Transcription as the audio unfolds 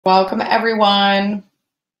Welcome, everyone.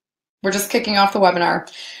 We're just kicking off the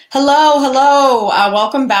webinar. Hello.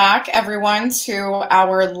 Welcome back, everyone, to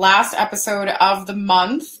our last episode of the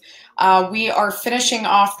month. We are finishing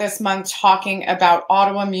off this month talking about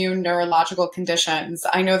autoimmune neurological conditions.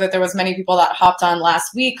 I know that there was many people that hopped on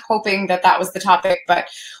last week hoping that that was the topic, but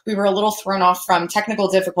we were a little thrown off from technical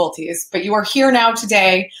difficulties. But you are here now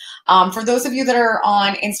today. For those of you that are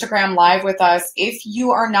on Instagram Live with us, if you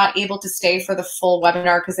are not able to stay for the full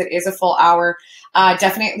webinar, because it is a full hour,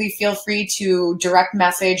 definitely feel free to direct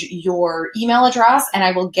message your email address and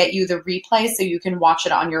I will get you the replay so you can watch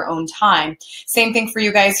it on your own time. Same thing for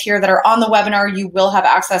you guys here that are on the webinar. You will have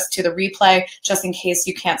access to the replay just in case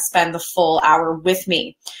you can't spend the full hour with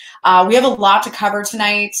me. We have a lot to cover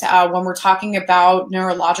tonight when we're talking about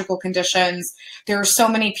neurological conditions. There are so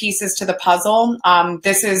many pieces to the puzzle.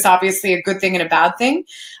 This is obviously a good thing and a bad thing.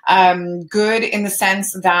 Good in the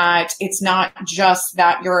sense that it's not just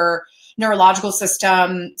that your neurological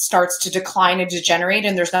system starts to decline and degenerate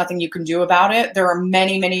and there's nothing you can do about it. There are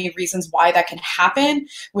many reasons why that can happen,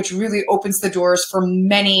 which really opens the doors for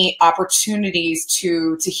many opportunities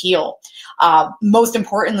to heal. Most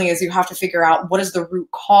importantly is you have to figure out what is the root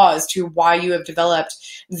cause to why you have developed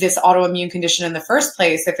this autoimmune condition in the first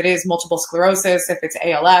place. If it is multiple sclerosis, if it's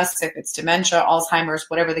ALS, if it's dementia, Alzheimer's,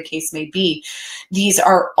 whatever the case may be. These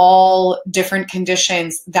are all different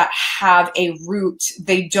conditions that have a root.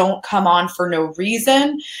 They don't come on for no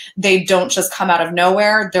reason. They don't just come out of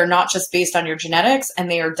nowhere. They're not just based on your genetics, and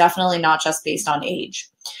they are definitely not just based on age.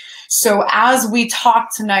 So as we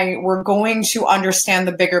talk tonight, we're going to understand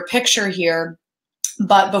the bigger picture here.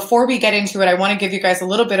 But before we get into it, I want to give you guys a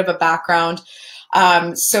little bit of a background.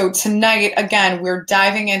 So tonight, again, we're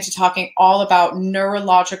diving into talking all about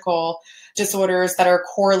neurological disorders that are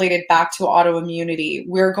correlated back to autoimmunity.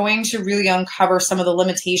 We're going to really uncover some of the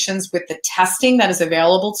limitations with the testing that is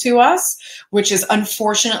available to us, which is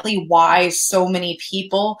unfortunately why so many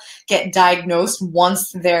people get diagnosed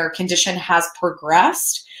once their condition has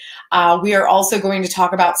progressed. We are also going to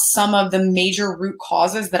talk about some of the major root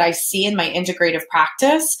causes that I see in my integrative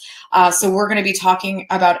practice. So we're going to be talking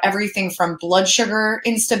about everything from blood sugar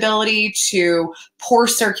instability to poor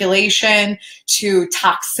circulation to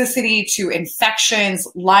toxicity to infections,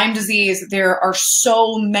 Lyme disease. There are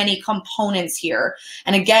so many components here.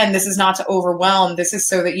 And again, this is not to overwhelm. This is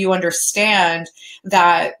so that you understand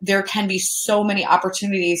that there can be so many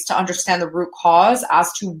opportunities to understand the root cause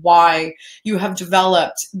as to why you have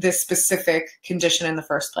developed this specific condition in the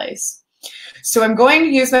first place. So I'm going to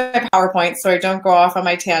use my PowerPoint so I don't go off on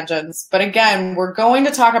my tangents. But again, we're going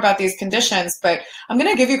to talk about these conditions, but I'm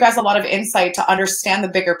going to give you guys a lot of insight to understand the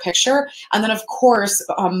bigger picture. And then, of course,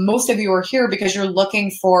 most of you are here because you're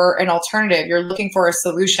looking for an alternative. You're looking for a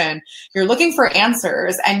solution. You're looking for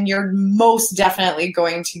answers, and you're most definitely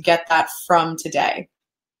going to get that from today.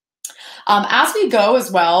 As we go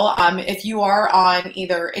as well, if you are on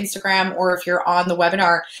either Instagram or if you're on the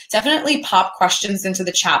webinar, definitely pop questions into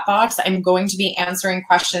the chat box. I'm going to be answering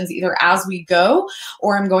questions either as we go,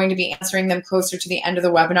 or I'm going to be answering them closer to the end of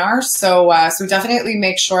the webinar. So definitely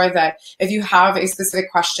make sure that if you have a specific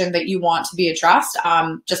question that you want to be addressed,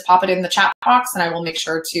 just pop it in the chat box and I will make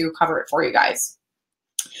sure to cover it for you guys.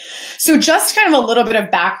 So just kind of a little bit of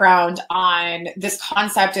background on this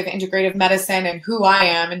concept of integrative medicine and who I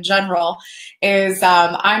am in general is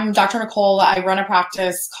I'm Dr. Nicole. I run a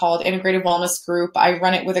practice called Integrative Wellness Group. I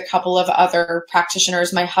run it with a couple of other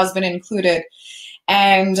practitioners, my husband included.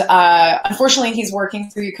 And unfortunately, he's working,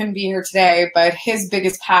 so he couldn't be here today, but his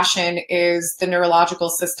biggest passion is the neurological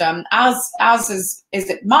system, as is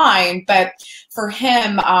it mine. But for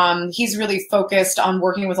him, he's really focused on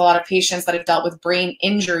working with a lot of patients that have dealt with brain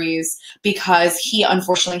injuries because he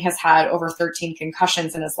unfortunately has had over 13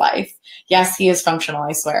 concussions in his life. Yes, he is functional,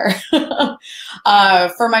 I swear.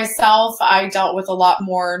 For myself, I dealt with a lot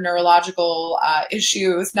more neurological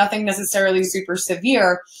issues, nothing necessarily super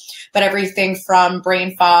severe, but everything from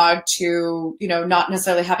brain fog to, not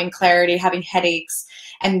necessarily having clarity, having headaches.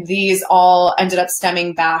 And these all ended up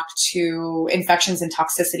stemming back to infections and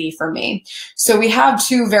toxicity for me. So we have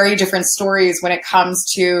two very different stories when it comes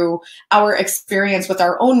to our experience with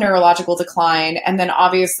our own neurological decline, and then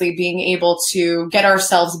obviously being able to get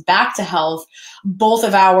ourselves back to health. Both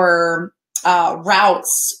of our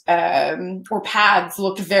routes or paths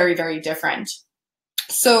looked very different.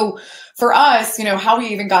 So for us, how we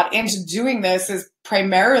even got into doing this is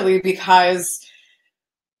primarily because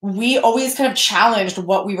we always kind of challenged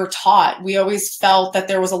what we were taught. We always felt that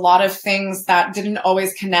there was a lot of things that didn't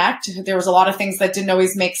always connect. There was a lot of things that didn't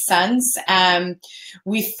always make sense. And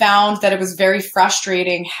we found that it was very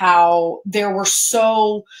frustrating how there were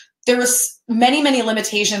so there was many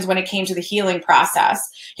limitations when it came to the healing process.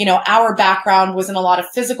 You know, our background was in a lot of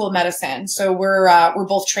physical medicine. So we're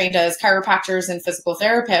both trained as chiropractors and physical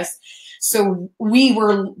therapists. So we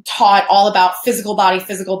were taught all about physical body,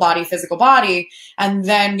 physical body, physical body. And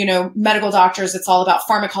then, you know, medical doctors, it's all about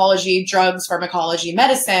pharmacology, drugs, pharmacology,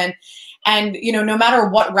 medicine. And, you know, no matter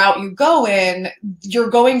what route you go in,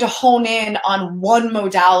 you're going to hone in on one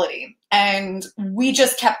modality. And we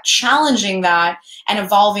just kept challenging that and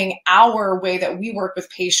evolving our way that we work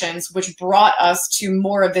with patients, which brought us to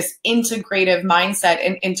more of this integrative mindset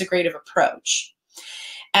and integrative approach.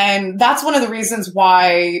 And that's one of the reasons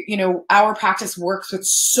why, you know, our practice works with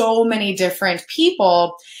so many different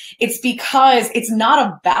people. It's because it's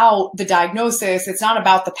not about the diagnosis. It's not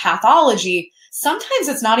about the pathology. Sometimes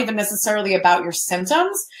it's not even necessarily about your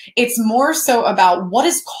symptoms. It's more so about what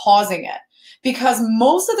is causing it. Because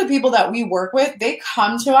most of the people that we work with, they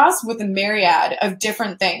come to us with a myriad of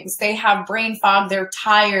different things. They have brain fog, they're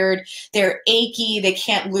tired, they're achy, they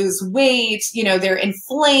can't lose weight, you know, they're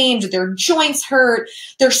inflamed, their joints hurt.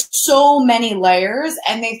 There's so many layers,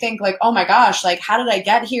 and they think like, oh my gosh, like, how did I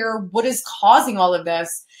get here? What is causing all of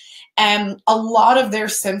this? And a lot of their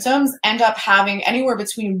symptoms end up having anywhere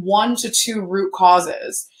between 1 to 2 root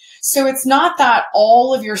causes. So it's not that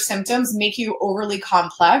all of your symptoms make you overly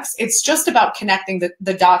complex. It's just about connecting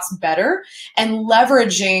the dots better and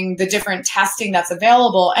leveraging the different testing that's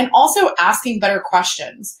available, and also asking better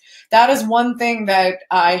questions. That is one thing that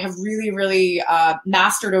I have really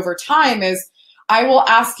mastered over time. Is I will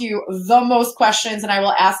ask you the most questions, and I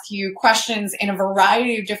will ask you questions in a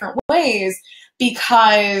variety of different ways,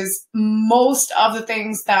 because most of the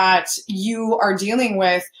things that you are dealing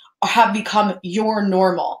with have become your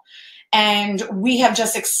normal. And we have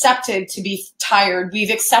just accepted to be tired.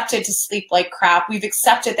 We've accepted to sleep like crap. We've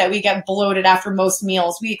accepted that we get bloated after most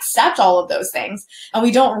meals. We accept all of those things, and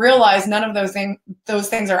we don't realize none of those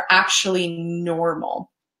things are actually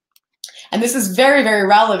normal. And this is very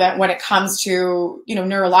relevant when it comes to, you know,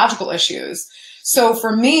 neurological issues. So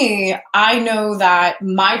for me, I know that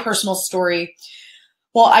my personal story,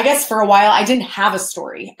 well, I guess for a while I didn't have a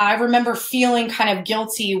story. I remember feeling kind of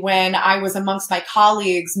guilty when I was amongst my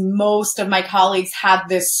colleagues. Most of my colleagues had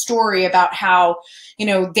this story about how, you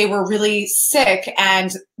know, they were really sick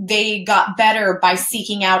and they got better by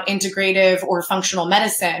seeking out integrative or functional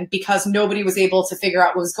medicine because nobody was able to figure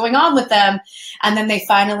out what was going on with them. And then they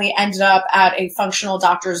finally ended up at a functional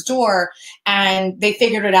doctor's door and they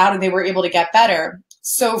figured it out and they were able to get better.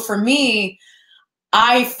 So for me,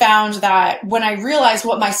 I found that when I realized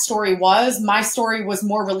what my story was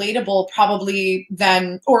more relatable probably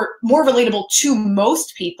than, or more relatable to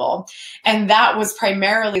most people. And that was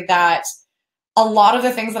primarily that a lot of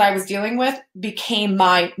the things that I was dealing with became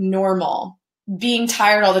my normal. Being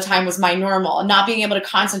tired all the time was my normal. Not being able to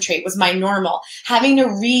concentrate was my normal. Having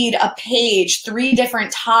to read a page 3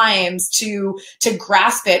 different times to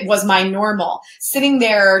grasp it was my normal. Sitting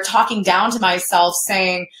there talking down to myself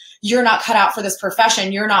saying, you're not cut out for this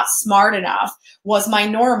profession, you're not smart enough, was my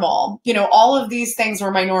normal. You know, all of these things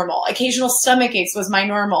were my normal. Occasional stomach aches was my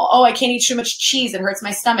normal. Oh, I can't eat too much cheese, it hurts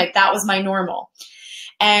my stomach. That was my normal.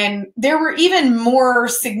 And there were even more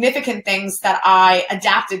significant things that I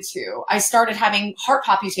adapted to. I started having heart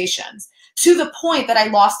palpitations to the point that I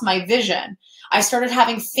lost my vision. I started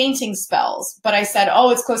having fainting spells, but I said,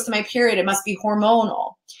 oh, it's close to my period, it must be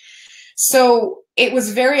hormonal. So it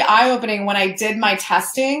was very eye-opening when I did my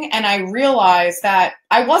testing and I realized that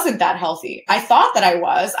I wasn't that healthy. I thought that I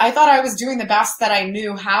was. I thought I was doing the best that I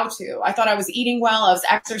knew how to. I thought I was eating well, I was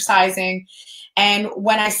exercising. And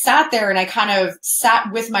when I sat there and I kind of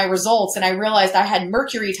sat with my results and I realized I had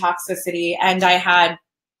mercury toxicity and I had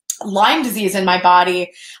Lyme disease in my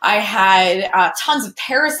body, I had tons of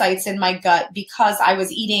parasites in my gut because I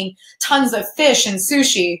was eating tons of fish and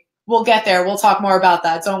sushi. We'll get there. We'll talk more about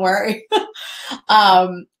that. Don't worry.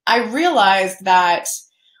 I realized that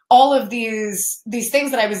all of these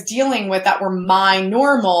things that I was dealing with that were my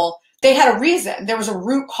normal, they had a reason. There was a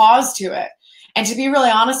root cause to it. And to be really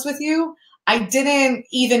honest with you, I didn't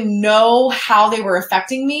even know how they were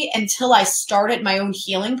affecting me until I started my own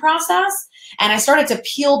healing process. And I started to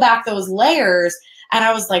peel back those layers. And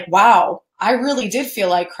I was like, wow, I really did feel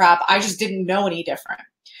like crap. I just didn't know any different.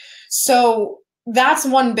 So that's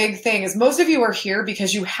one big thing, is most of you are here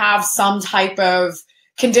because you have some type of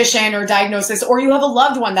condition or diagnosis, or you have a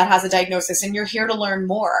loved one that has a diagnosis and you're here to learn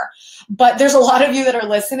more. But there's a lot of you that are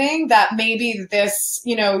listening that maybe this,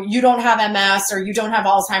 you know, you don't have MS or you don't have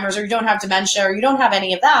Alzheimer's or you don't have dementia or you don't have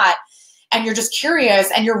any of that. And you're just curious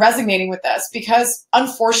and you're resonating with this because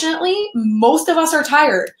unfortunately, most of us are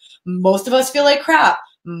tired. Most of us feel like crap.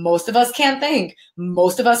 Most of us can't think.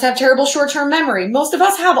 Most of us have terrible short-term memory. Most of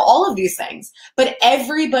us have all of these things, but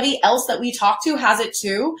everybody else that we talk to has it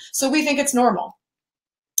too. So we think it's normal.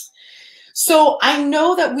 So I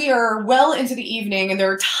know that we are well into the evening and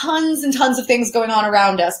there are tons and tons of things going on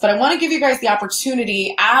around us, but I want to give you guys the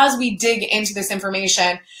opportunity as we dig into this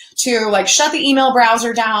information to like shut the email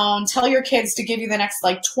browser down, tell your kids to give you the next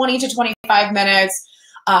like 20 to 25 minutes,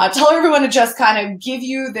 tell everyone to just kind of give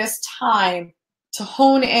you this time to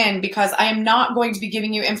hone in, because I am not going to be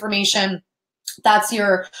giving you information that's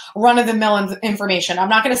your run-of-the-mill information. I'm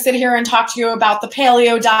not going to sit here and talk to you about the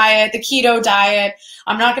paleo diet, the keto diet.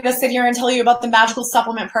 I'm not going to sit here and tell you about the magical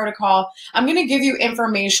supplement protocol. I'm going to give you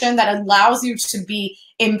information that allows you to be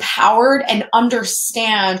empowered and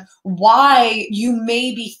understand why you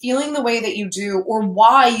may be feeling the way that you do, or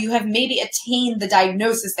why you have maybe attained the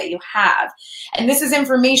diagnosis that you have. And this is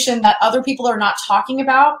information that other people are not talking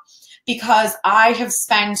about, because I have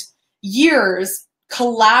spent years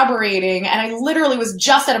collaborating, and I literally was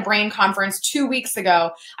just at a brain conference 2 weeks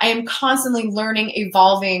ago. I am constantly learning,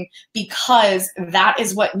 evolving, because that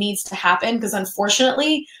is what needs to happen, because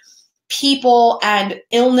unfortunately people and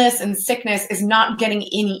illness and sickness is not getting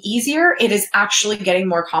any easier. It is actually getting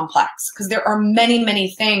more complex, because there are many,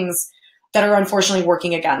 many things that are unfortunately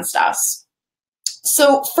working against us.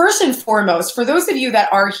 So first and foremost, for those of you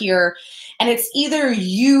that are here and it's either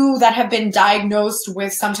you that have been diagnosed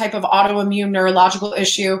with some type of autoimmune neurological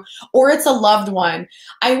issue, or it's a loved one,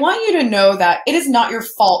 I want you to know that it is not your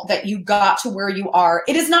fault that you got to where you are.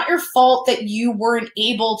 It is not your fault that you weren't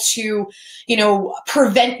able to,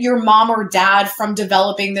 prevent your mom or dad from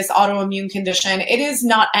developing this autoimmune condition. It is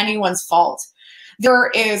not anyone's fault.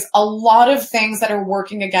 There is a lot of things that are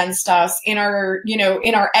working against us in our,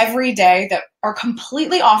 in our everyday that are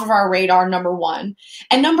completely off of our radar, number one.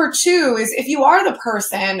 And number two is, if you are the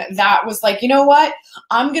person that was like, you know what,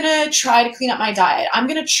 I'm going to try to clean up my diet. I'm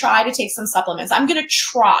going to try to take some supplements. I'm going to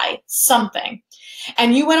try something.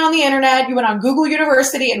 And you went on the internet, you went on Google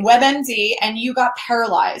University and WebMD, and you got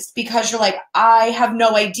paralyzed because you're like, I have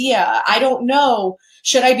no idea. I don't know.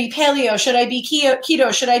 Should I be paleo? Should I be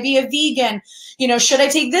keto? Should I be a vegan? Should I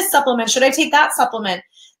take this supplement? Should I take that supplement?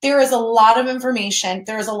 There is a lot of information.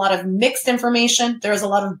 There is a lot of mixed information. There is a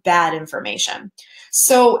lot of bad information.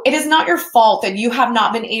 So it is not your fault that you have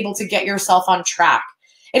not been able to get yourself on track.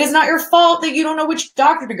 It is not your fault that you don't know which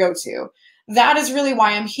doctor to go to. That is really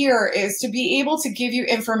why I'm here, is to be able to give you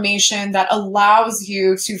information that allows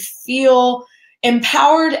you to feel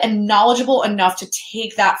empowered and knowledgeable enough to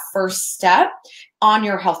take that first step on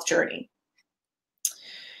your health journey.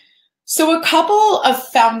 So a couple of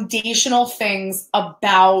foundational things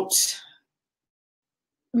about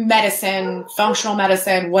medicine, functional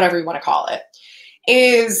medicine, whatever you want to call it,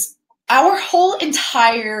 is our whole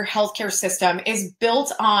entire healthcare system is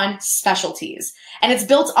built on specialties, and it's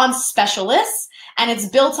built on specialists, and it's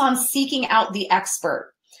built on seeking out the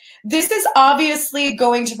expert. This is obviously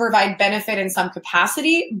going to provide benefit in some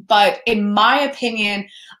capacity, but in my opinion,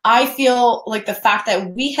 I feel like the fact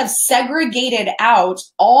that we have segregated out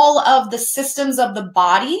all of the systems of the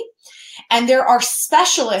body, and there are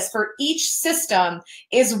specialists for each system,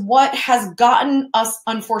 is what has gotten us,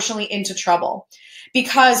 unfortunately, into trouble.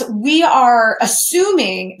 Because we are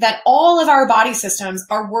assuming that all of our body systems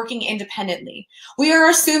are working independently. We are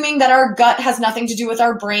assuming that our gut has nothing to do with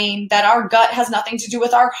our brain, that our gut has nothing to do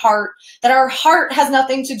with our heart, that our heart has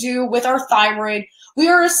nothing to do with our thyroid. We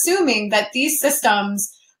are assuming that these systems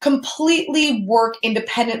completely work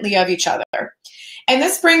independently of each other. And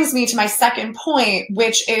this brings me to my second point,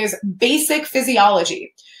 which is basic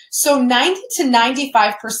physiology. So 90 to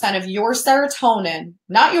 95% of your serotonin,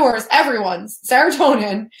 not yours, everyone's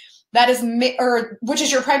serotonin, that is, which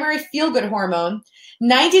is your primary feel-good hormone,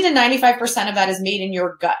 90 to 95% of that is made in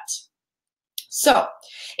your gut. So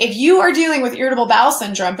if you are dealing with irritable bowel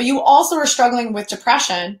syndrome, but you also are struggling with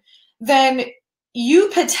depression, then you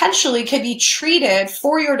potentially could be treated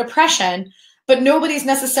for your depression, but nobody's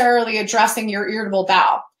necessarily addressing your irritable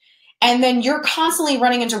bowel. And then you're constantly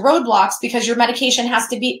running into roadblocks because your medication has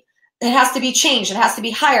to be changed. It has to be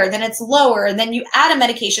higher, then it's lower, and then you add a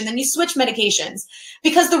medication, then you switch medications.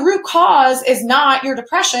 Because the root cause is not your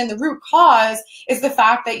depression. The root cause is the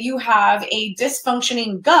fact that you have a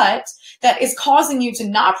dysfunctioning gut that is causing you to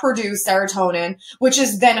not produce serotonin, which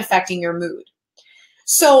is then affecting your mood.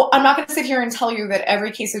 So I'm not going to sit here and tell you that every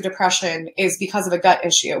case of depression is because of a gut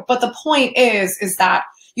issue. But the point is that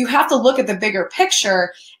you have to look at the bigger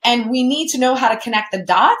picture, and we need to know how to connect the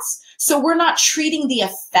dots. So we're not treating the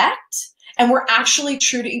effect, and we're actually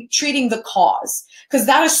treating the cause. Because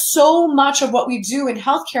that is so much of what we do in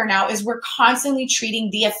healthcare now, is we're constantly treating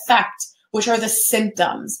the effect which are the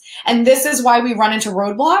symptoms. And this is why we run into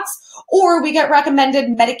roadblocks, or we get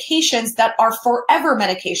recommended medications that are forever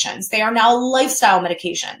medications. They are now lifestyle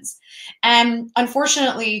medications. And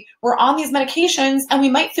unfortunately, we're on these medications and we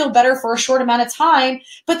might feel better for a short amount of time,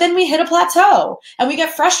 but then we hit a plateau and we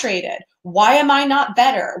get frustrated. Why am I not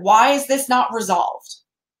better? Why is this not resolved?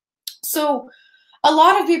 So a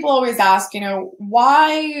lot of people always ask,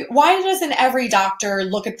 why doesn't every doctor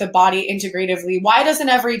look at the body integratively? Why doesn't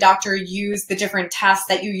every doctor use the different tests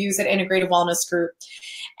that you use at Integrative Wellness Group?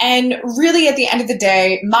 And really, at the end of the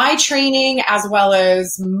day, my training, as well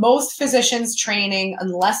as most physicians' training,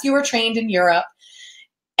 unless you were trained in Europe,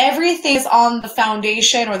 everything is on the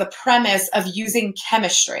foundation or the premise of using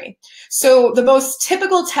chemistry. So the most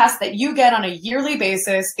typical test that you get on a yearly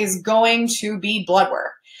basis is going to be blood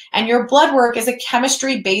work. And your blood work is a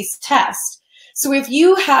chemistry-based test. So if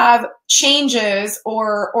you have changes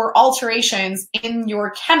or alterations in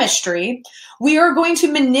your chemistry, we are going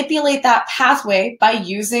to manipulate that pathway by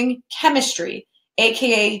using chemistry,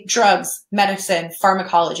 aka drugs, medicine,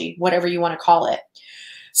 pharmacology, whatever you want to call it.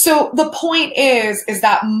 So the point is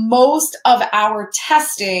that most of our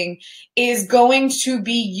testing is going to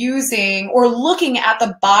be using or looking at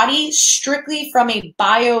the body strictly from a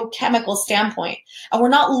biochemical standpoint. And we're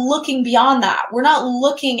not looking beyond that. We're not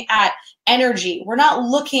looking at energy. We're not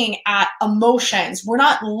looking at emotions. We're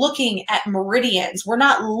not looking at meridians. We're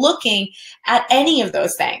not looking at any of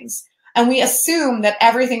those things. And we assume that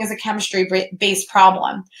everything is a chemistry-based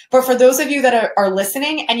problem. But for those of you that are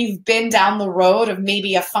listening and you've been down the road of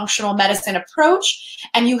maybe a functional medicine approach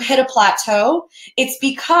and you hit a plateau, it's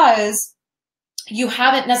because you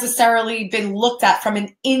haven't necessarily been looked at from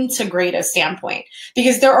an integrative standpoint,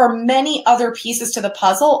 because there are many other pieces to the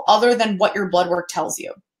puzzle other than what your blood work tells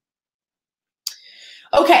you.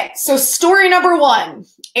 Okay, so story number one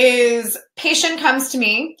is patient comes to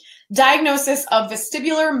me, diagnosis of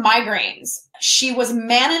vestibular migraines. She was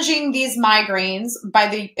managing these migraines by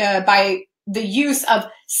the use of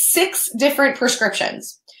 6 different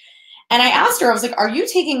prescriptions. And I asked her, I was like, are you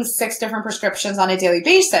taking 6 different prescriptions on a daily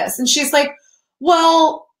basis? And she's like,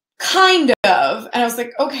 well, kind of. And I was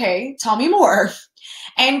like, okay, tell me more.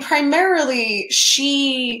 And primarily,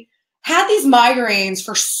 she had these migraines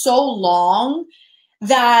for so long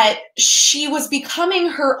that she was becoming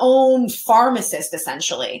her own pharmacist,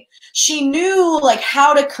 essentially. She knew like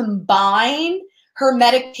how to combine her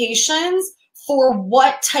medications for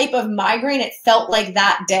what type of migraine it felt like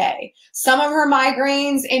that day. Some of her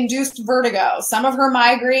migraines induced vertigo. Some of her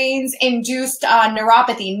migraines induced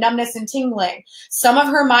neuropathy, numbness and tingling. Some of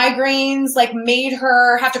her migraines like made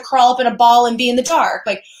her have to crawl up in a ball and be in the dark.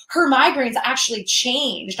 Like her migraines actually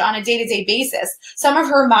changed on a day-to-day basis. Some of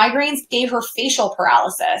her migraines gave her facial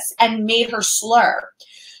paralysis and made her slur.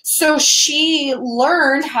 So she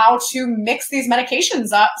learned how to mix these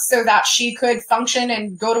medications up so that she could function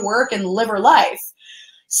and go to work and live her life.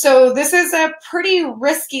 So this is a pretty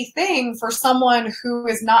risky thing for someone who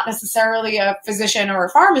is not necessarily a physician or a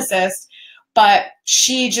pharmacist, but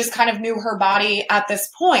she just kind of knew her body at this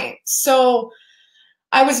point. So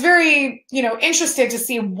I was very, interested to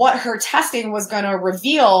see what her testing was going to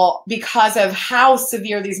reveal because of how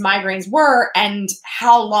severe these migraines were and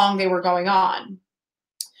how long they were going on.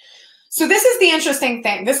 So this is the interesting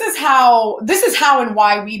thing. This is how and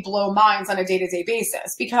why we blow minds on a day-to-day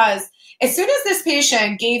basis, because as soon as this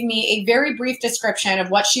patient gave me a very brief description of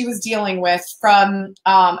what she was dealing with from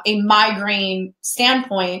a migraine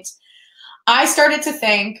standpoint, I started to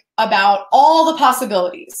think about all the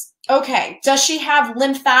possibilities. Okay, does she have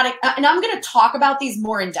lymphatic, and I'm going to talk about these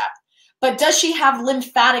more in depth, but does she have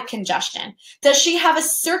lymphatic congestion? Does she have a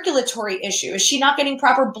circulatory issue? Is she not getting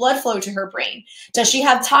proper blood flow to her brain? Does she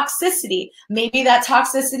have toxicity? Maybe that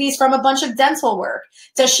toxicity is from a bunch of dental work.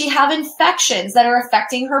 Does she have infections that are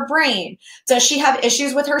affecting her brain? Does she have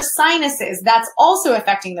issues with her sinuses? That's also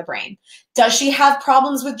affecting the brain. Does she have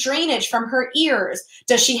problems with drainage from her ears?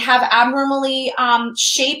 Does she have abnormally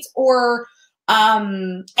shaped or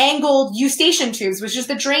angled eustachian tubes, which is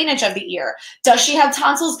the drainage of the ear? Does she have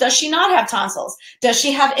tonsils? Does she not have tonsils? Does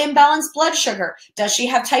she have imbalanced blood sugar? Does she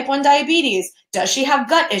have type 1 diabetes? Does she have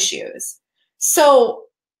gut issues? So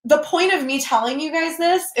the point of me telling you guys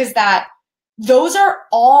this is that those are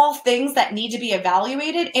all things that need to be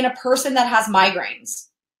evaluated in a person that has migraines.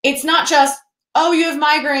 It's not just, oh, you have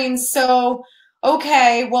migraines, so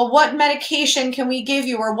okay, well, what medication can we give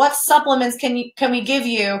you, or what supplements can we give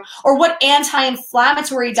you, or what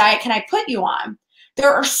anti-inflammatory diet can I put you on?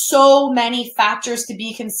 There are so many factors to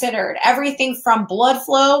be considered, everything from blood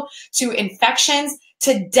flow to infections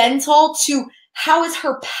to dental to how is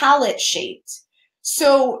her palate shaped.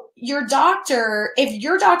 So your doctor, if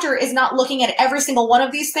your doctor is not looking at every single one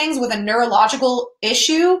of these things with a neurological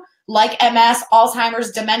issue like MS,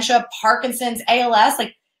 Alzheimer's, dementia, Parkinson's, ALS,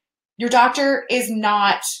 like your doctor is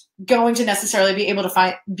not going to necessarily be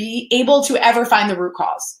able to ever find the root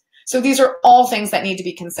cause. So these are all things that need to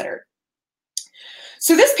be considered.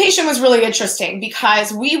 So this patient was really interesting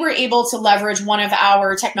because we were able to leverage one of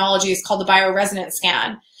our technologies called the bioresonance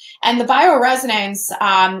scan. And the bioresonance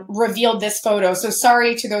revealed this photo. So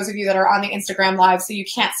sorry to those of you that are on the Instagram live, so you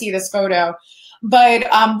can't see this photo. But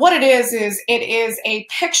what it is a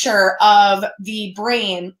picture of the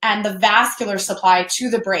brain and the vascular supply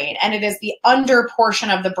to the brain. And it is the under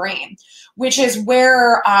portion of the brain, which is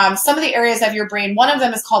where some of the areas of your brain, one of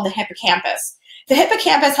them is called the hippocampus. The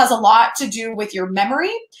hippocampus has a lot to do with your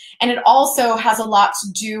memory, and it also has a lot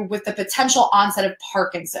to do with the potential onset of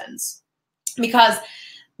Parkinson's, because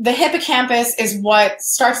the hippocampus is what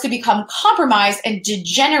starts to become compromised and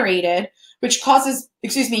degenerated, which causes,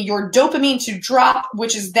 your dopamine to drop,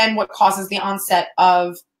 which is then what causes the onset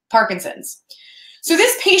of Parkinson's. So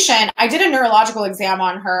this patient, I did a neurological exam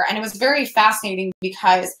on her, and it was very fascinating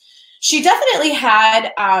because she definitely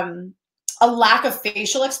had a lack of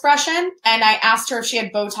facial expression. And I asked her if she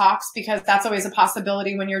had Botox, because that's always a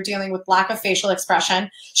possibility when you're dealing with lack of facial expression.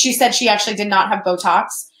 She said she actually did not have Botox.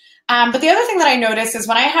 But the other thing that I noticed is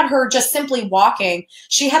when I had her just simply walking,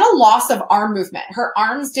 she had a loss of arm movement. Her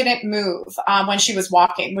arms didn't move when she was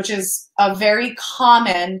walking, which is a very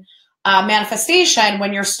common manifestation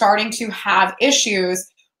when you're starting to have issues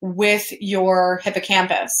with your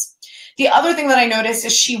hippocampus. The other thing that I noticed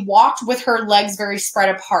is she walked with her legs very spread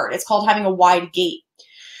apart. It's called having a wide gait.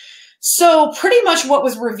 So pretty much what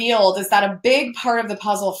was revealed is that a big part of the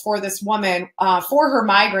puzzle for this woman, for her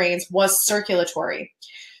migraines, was circulatory.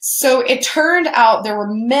 So it turned out there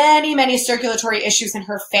were many, many circulatory issues in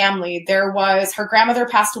her family. There was, her grandmother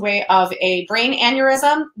passed away of a brain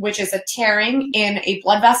aneurysm, which is a tearing in a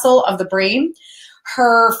blood vessel of the brain.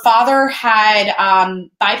 Her father had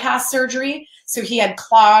bypass surgery, so he had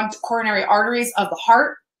clogged coronary arteries of the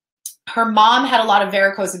heart. Her mom had a lot of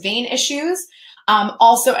varicose vein issues,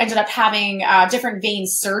 also ended up having different vein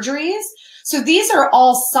surgeries. So these are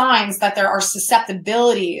all signs that there are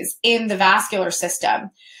susceptibilities in the vascular system.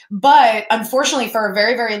 But unfortunately, for a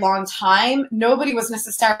very, very long time, nobody was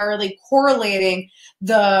necessarily correlating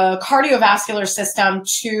the cardiovascular system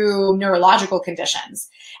to neurological conditions.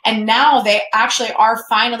 And now they actually are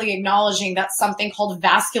finally acknowledging that something called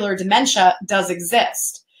vascular dementia does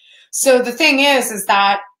exist. So the thing is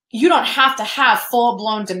that you don't have to have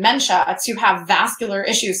full-blown dementia to have vascular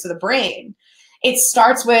issues to the brain. It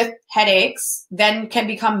starts with headaches, then can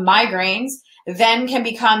become migraines, then can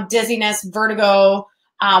become dizziness, vertigo,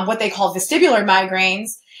 what they call vestibular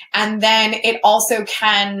migraines, and then it also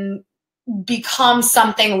can become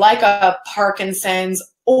something like a Parkinson's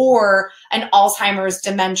or an Alzheimer's,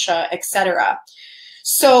 dementia, etc.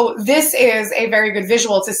 So this is a very good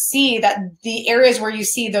visual to see that the areas where you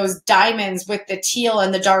see those diamonds with the teal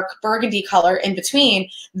and the dark burgundy color in between,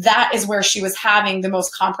 that is where she was having the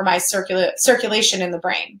most compromised circulation in the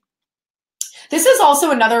brain. This is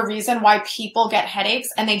also another reason why people get headaches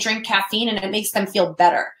and they drink caffeine and it makes them feel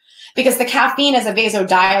better, because the caffeine is a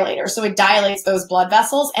vasodilator. So it dilates those blood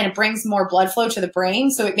vessels and it brings more blood flow to the brain.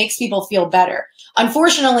 So it makes people feel better.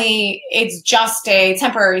 Unfortunately, it's just a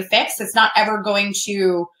temporary fix. It's not ever going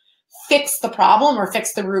to fix the problem or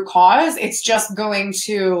fix the root cause. It's just going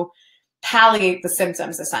to palliate the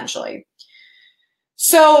symptoms, essentially.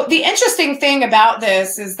 So the interesting thing about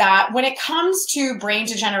this is that when it comes to brain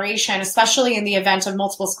degeneration, especially in the event of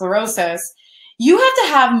multiple sclerosis, you have to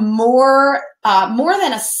have more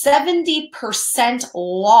than a 70%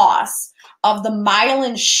 loss of the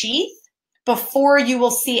myelin sheath before you will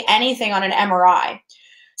see anything on an MRI.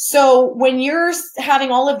 So when you're having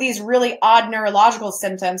all of these really odd neurological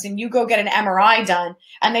symptoms and you go get an MRI done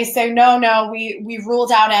and they say, no, we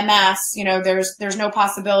ruled out MS, there's no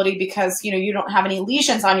possibility because, you don't have any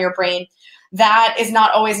lesions on your brain. That is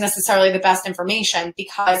not always necessarily the best information,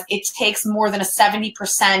 because it takes more than a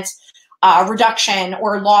 70% reduction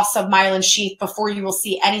or loss of myelin sheath before you will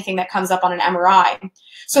see anything that comes up on an MRI.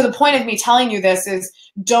 So the point of me telling you this is,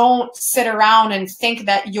 don't sit around and think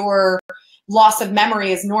that your loss of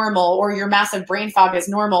memory is normal, or your massive brain fog is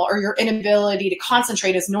normal, or your inability to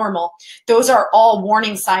concentrate is normal. Those are all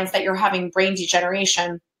warning signs that you're having brain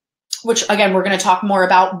degeneration, which again, we're going to talk more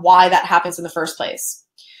about why that happens in the first place.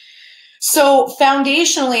 So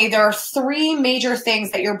foundationally, there are three major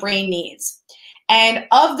things that your brain needs. And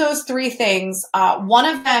of those three things, one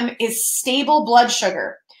of them is stable blood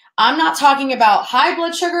sugar. I'm not talking about high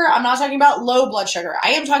blood sugar. I'm not talking about low blood sugar. I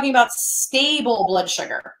am talking about stable blood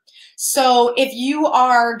sugar. So if you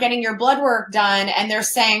are getting your blood work done and they're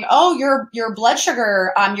saying, oh, your blood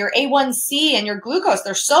sugar, your A1C and your glucose,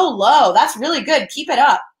 they're so low. That's really good. Keep it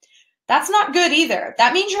up. That's not good either.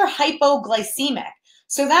 That means you're hypoglycemic.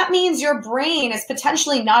 So that means your brain is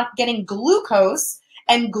potentially not getting glucose,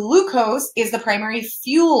 and glucose is the primary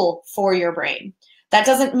fuel for your brain. That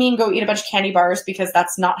doesn't mean go eat a bunch of candy bars, because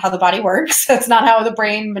that's not how the body works. That's not how the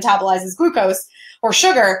brain metabolizes glucose or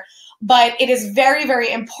sugar. But it is very,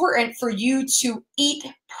 very important for you to eat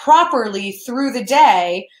properly through the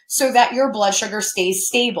day so that your blood sugar stays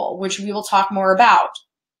stable, which we will talk more about.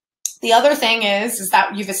 The other thing is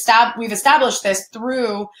that we've established this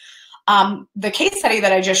through the case study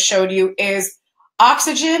that I just showed you, is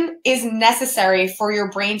oxygen is necessary for your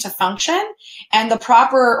brain to function, and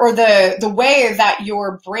the way that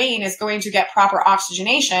your brain is going to get proper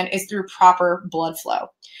oxygenation is through proper blood flow.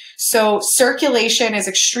 So circulation is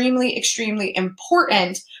extremely, extremely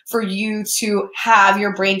important for you to have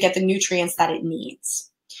your brain get the nutrients that it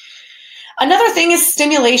needs. Another thing is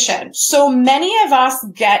stimulation. So many of us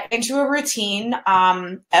get into a routine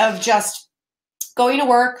of just going to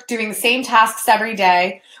work, doing the same tasks every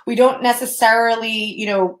day. We don't necessarily,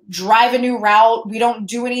 drive a new route. We don't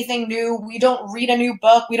do anything new. We don't read a new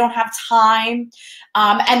book. We don't have time.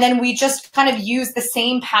 And then we just kind of use the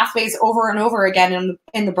same pathways over and over again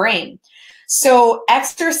in the brain. So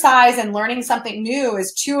exercise and learning something new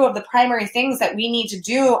is two of the primary things that we need to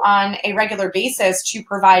do on a regular basis to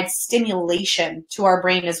provide stimulation to our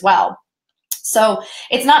brain as well. So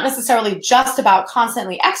it's not necessarily just about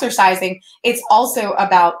constantly exercising. It's also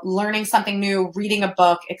about learning something new, reading a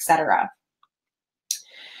book, etc.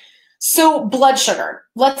 So blood sugar,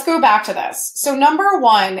 let's go back to this. So number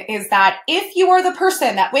one is that if you are the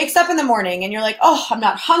person that wakes up in the morning and you're like, oh, I'm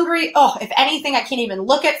not hungry. Oh, if anything, I can't even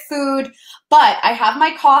look at food, but I have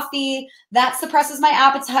my coffee, that suppresses my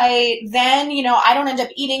appetite. Then, I don't end up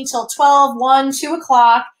eating till 12, 1, 2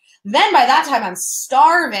 o'clock. Then by that time I'm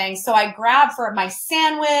starving. So I grab for my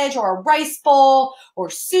sandwich or a rice bowl or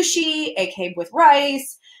sushi, aka with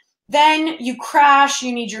rice. Then you crash,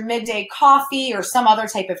 you need your midday coffee or some other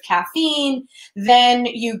type of caffeine. Then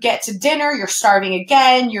you get to dinner, you're starving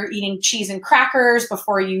again, you're eating cheese and crackers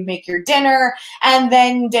before you make your dinner. And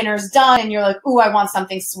then dinner's done and you're like, ooh, I want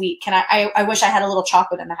something sweet. I wish I had a little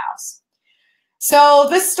chocolate in the house. So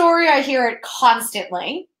this story, I hear it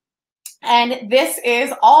constantly. And this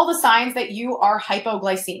is all the signs that you are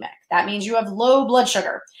hypoglycemic. That means you have low blood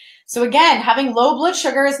sugar. So again, having low blood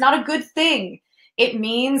sugar is not a good thing. It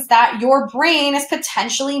means that your brain is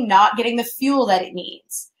potentially not getting the fuel that it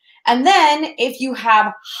needs. And then if you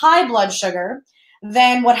have high blood sugar,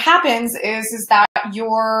 then what happens is that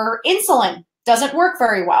your insulin doesn't work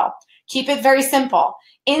very well. Keep it very simple.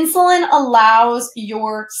 Insulin allows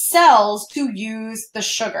your cells to use the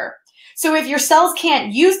sugar. So if your cells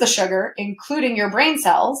can't use the sugar, including your brain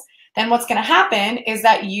cells, then what's going to happen is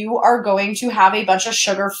that you are going to have a bunch of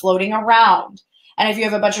sugar floating around. And if you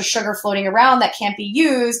have a bunch of sugar floating around that can't be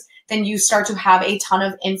used, then you start to have a ton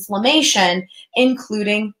of inflammation,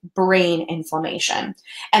 including brain inflammation.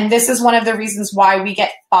 And this is one of the reasons why we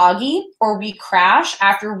get foggy or we crash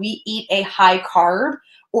after we eat a high carb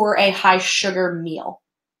or a high sugar meal.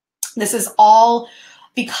 This is all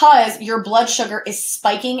because your blood sugar is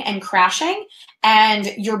spiking and crashing, and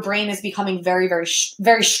your brain is becoming very, very,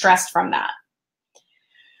 very stressed from that.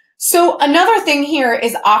 So another thing here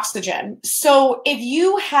is oxygen. So if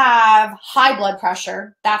you have high blood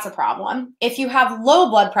pressure, that's a problem. If you have low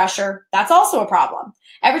blood pressure, that's also a problem.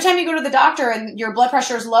 Every time you go to the doctor and your blood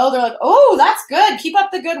pressure is low, they're like, oh, that's good. Keep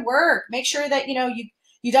up the good work. Make sure that,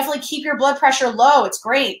 you definitely keep your blood pressure low. It's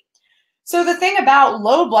great. So the thing about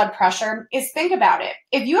low blood pressure is, think about it.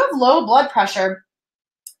 If you have low blood pressure,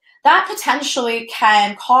 that potentially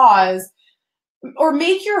can cause or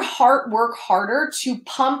make your heart work harder to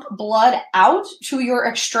pump blood out to your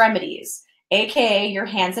extremities, aka your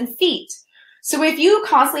hands and feet. So if you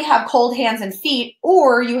constantly have cold hands and feet,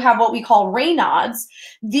 or you have what we call Raynaud's,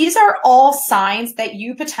 these are all signs that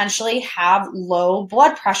you potentially have low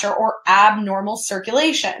blood pressure or abnormal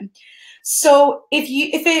circulation. So if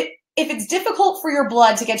it's difficult for your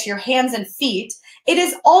blood to get to your hands and feet, it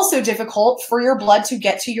is also difficult for your blood to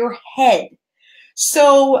get to your head.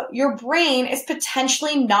 So your brain is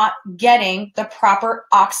potentially not getting the proper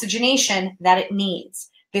oxygenation that it needs.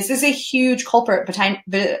 This is a huge culprit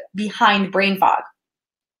behind brain fog.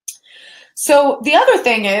 So the other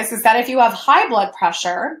thing is that if you have high blood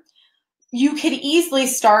pressure, you could easily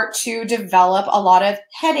start to develop a lot of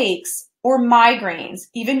headaches, or migraines,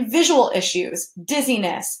 even visual issues,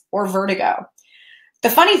 dizziness, or vertigo. The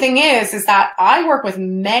funny thing is that I work with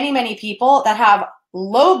many, many people that have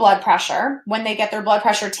low blood pressure when they get their blood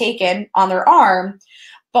pressure taken on their arm.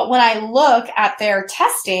 But when I look at their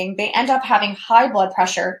testing, they end up having high blood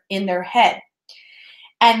pressure in their head.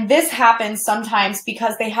 And this happens sometimes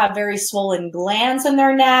because they have very swollen glands in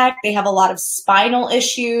their neck. They have a lot of spinal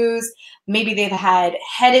issues. Maybe they've had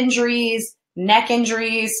head injuries, neck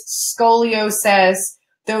injuries, scoliosis.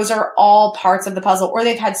 Those are all parts of the puzzle. Or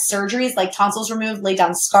they've had surgeries like tonsils removed, laid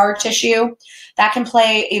down scar tissue. That can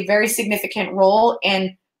play a very significant role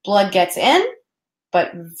in blood gets in,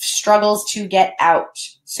 but struggles to get out.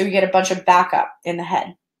 So you get a bunch of backup in the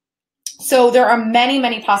head. So there are many,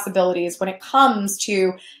 many possibilities when it comes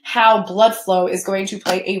to how blood flow is going to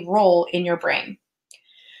play a role in your brain.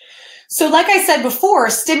 So like I said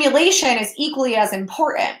before, stimulation is equally as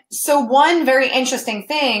important. So one very interesting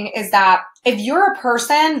thing is that if you're a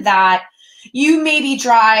person that you maybe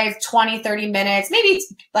drive 20, 30 minutes, maybe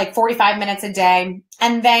like 45 minutes a day,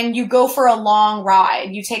 and then you go for a long ride,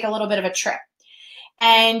 you take a little bit of a trip,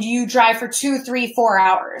 and you drive for 2, 3, 4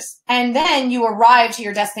 hours, and then you arrive to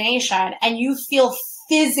your destination and you feel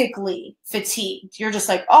physically fatigued. You're just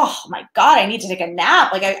like, oh my God, I need to take a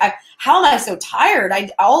nap. Like, how am I so tired?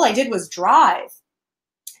 All I did was drive.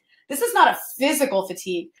 This is not a physical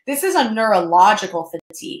fatigue. This is a neurological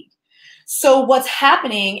fatigue. So what's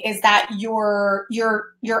happening is that you're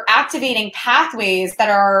activating pathways that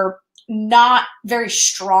are not very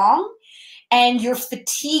strong, and you're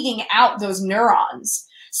fatiguing out those neurons.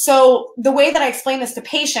 So the way that I explain this to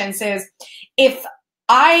patients is, if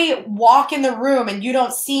I walk in the room and you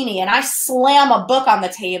don't see me and I slam a book on the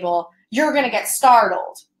table, you're going to get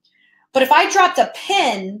startled. But if I dropped a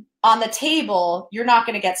pin on the table, you're not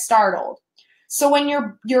going to get startled. So when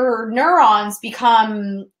your neurons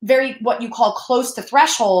become very, what you call close to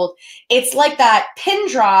threshold, it's like that pin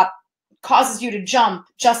drop causes you to jump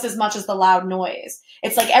just as much as the loud noise.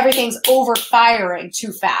 It's like everything's overfiring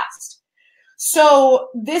too fast. So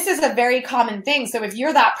this is a very common thing. So if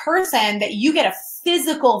you're that person that you get a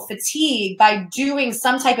physical fatigue by doing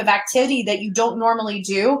some type of activity that you don't normally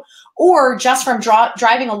do, or just from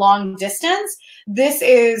driving a long distance, this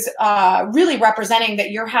is really representing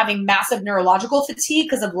that you're having massive neurological fatigue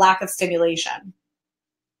because of lack of stimulation.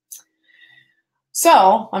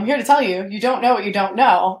 So I'm here to tell you, you don't know what you don't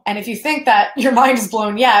know. And if you think that your mind is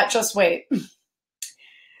blown yet, just wait.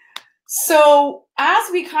 So as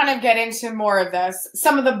we kind of get into more of this,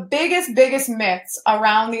 some of the biggest myths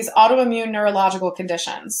around these autoimmune neurological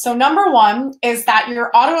conditions. So number one is that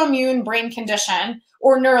your autoimmune brain condition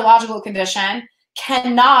or neurological condition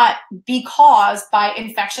cannot be caused by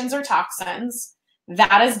infections or toxins.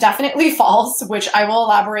 That is definitely false, which I will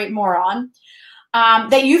elaborate more on.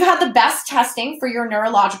 That you've had the best testing for your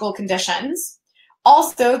neurological conditions.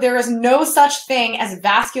 Also, there is no such thing as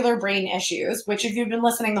vascular brain issues, which if you've been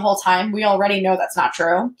listening the whole time, we already know that's not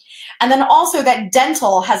true. And then also that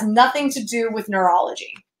dental has nothing to do with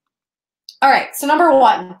neurology. All right, so number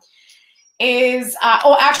one is,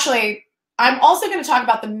 I'm also going to talk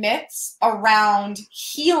about the myths around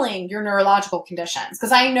healing your neurological conditions,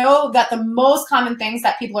 because I know that the most common things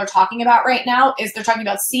that people are talking about right now is they're talking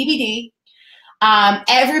about CBD.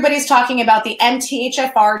 Everybody's talking about the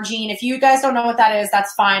MTHFR gene. If you guys don't know what that is,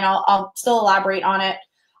 that's fine. I'll still elaborate on it.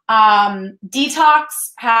 Detox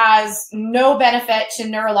has no benefit to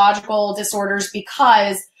neurological disorders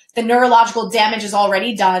because the neurological damage is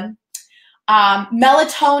already done.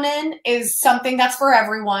 Melatonin is something that's for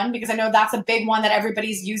everyone, because I know that's a big one that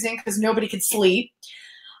everybody's using because nobody could sleep.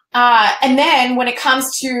 And then when it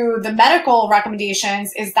comes to the medical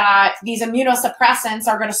recommendations is that these immunosuppressants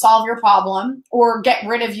are going to solve your problem or get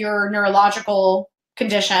rid of your neurological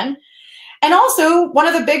condition. And also one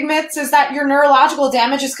of the big myths is that your neurological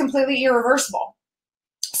damage is completely irreversible.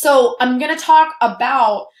 So I'm going to talk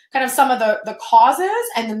about kind of some of the causes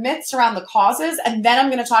and the myths around the causes. And then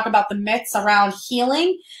I'm going to talk about the myths around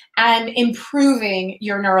healing and improving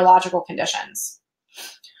your neurological conditions.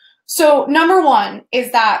 So number one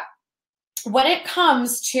is that when it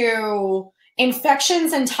comes to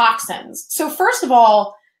infections and toxins, so first of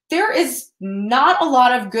all, there is not a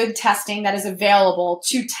lot of good testing that is available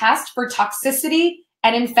to test for toxicity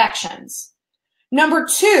and infections. Number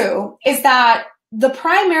two is that the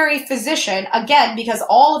primary physician, again, because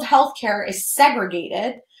all of healthcare is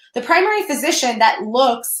segregated, the primary physician that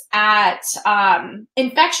looks at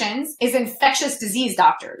infections is infectious disease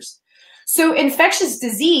doctors. So infectious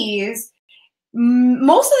disease,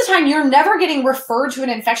 most of the time you're never getting referred to an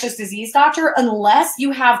infectious disease doctor unless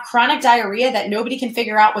you have chronic diarrhea that nobody can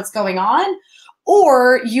figure out what's going on,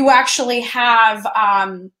 or you actually have,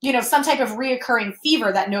 some type of reoccurring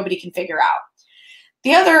fever that nobody can figure out.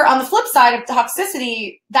 The other, on the flip side of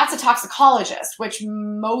toxicity, that's a toxicologist, which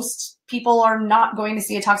most people are not going to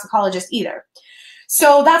see a toxicologist either.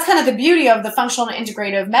 So that's kind of the beauty of the functional and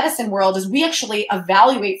integrative medicine world, is we actually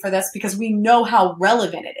evaluate for this because we know how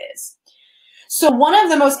relevant it is. So one of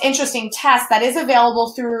the most interesting tests that is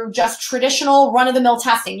available through just traditional run-of-the-mill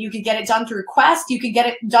testing, you could get it done through Quest, you could get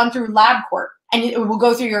it done through LabCorp, and it will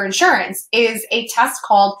go through your insurance, is a test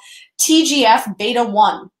called TGF beta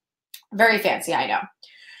 1. Very fancy, I know.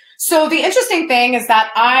 So the interesting thing is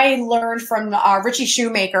that I learned from Richie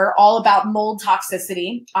Shoemaker all about mold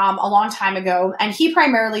toxicity a long time ago, and he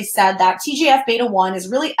primarily said that TGF beta 1 is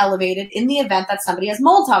really elevated in the event that somebody has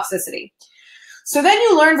mold toxicity. So then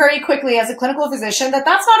you learn very quickly as a clinical physician that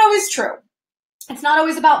that's not always true. It's not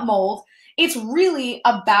always about mold. It's really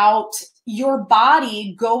about your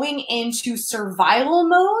body going into survival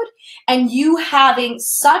mode and you having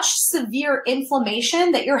such severe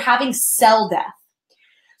inflammation that you're having cell death.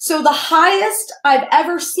 So the highest I've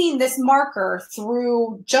ever seen this marker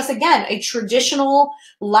through just, again, a traditional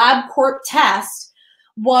LabCorp test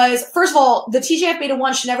was, first of all, the TGF beta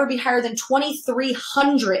 1 should never be higher than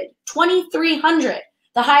 2,300. 2,300.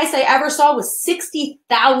 The highest I ever saw was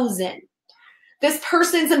 60,000. This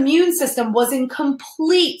person's immune system was in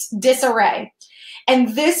complete disarray.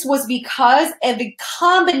 And this was because of the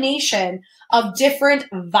combination of different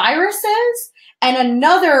viruses and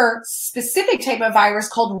another specific type of virus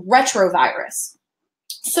called retrovirus.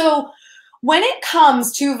 So when it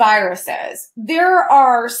comes to viruses, there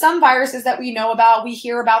are some viruses that we know about. We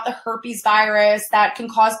hear about the herpes virus that can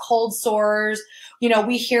cause cold sores.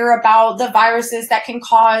 We hear about the viruses that can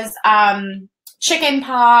cause chicken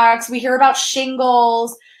pox. We hear about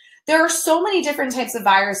shingles. There are so many different types of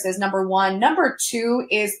viruses, number one. Number two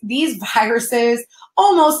is these viruses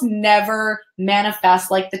almost never manifest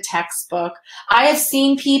like the textbook. I have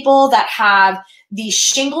seen people that have the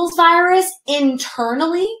shingles virus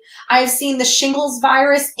internally. I've seen the shingles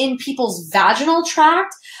virus in people's vaginal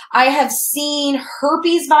tract. I have seen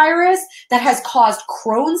herpes virus that has caused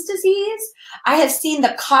Crohn's disease. I have seen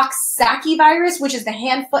the Coxsackie virus, which is the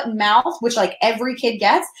hand, foot, and mouth, which like every kid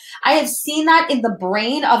gets. I have seen that in the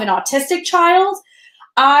brain of an autistic child.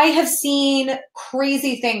 I have seen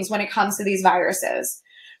crazy things when it comes to these viruses.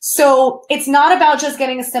 So it's not about just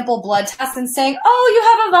getting a simple blood test and saying, oh, you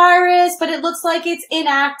have a virus, but it looks like it's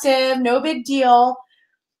inactive, no big deal.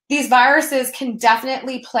 These viruses can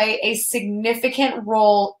definitely play a significant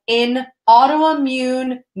role in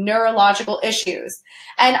autoimmune neurological issues.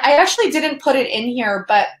 And I actually didn't put it in here,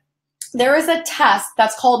 but there is a test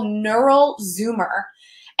that's called NeuroZoomer,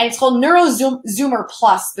 and it's called NeuroZoomer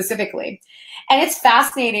Plus specifically. And it's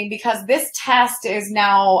fascinating because this test is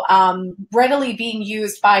now readily being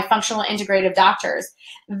used by functional integrative doctors.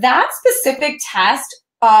 That specific test,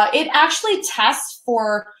 it actually tests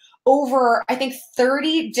for over, I think,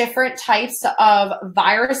 30 different types of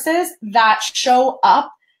viruses that show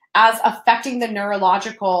up as affecting the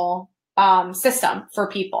neurological system for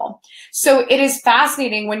people. So it is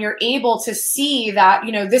fascinating when you're able to see that,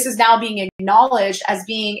 this is now being acknowledged as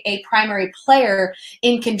being a primary player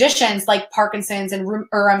in conditions like Parkinson's and,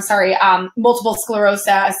 multiple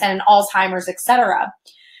sclerosis and Alzheimer's, etc.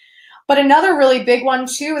 But another really big one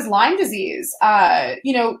too is Lyme disease.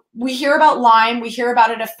 We hear about Lyme, we hear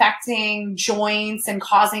about it affecting joints and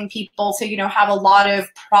causing people to, have a lot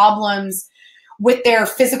of problems with their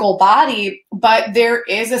physical body, but there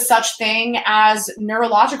is a such thing as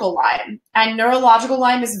neurological Lyme. And neurological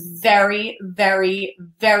Lyme is very, very,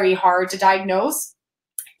 very hard to diagnose,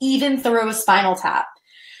 even through a spinal tap.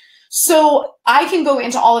 So I can go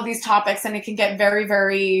into all of these topics and it can get very,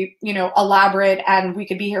 very, elaborate, and we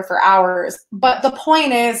could be here for hours. But the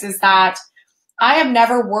point is that I have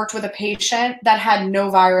never worked with a patient that had no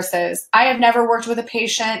viruses. I have never worked with a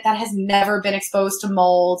patient that has never been exposed to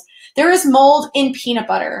mold. There is mold in peanut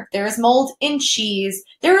butter. There is mold in cheese.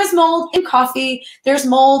 There is mold in coffee. There's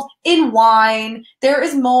mold in wine. There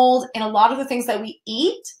is mold in a lot of the things that we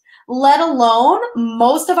eat, let alone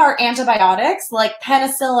most of our antibiotics like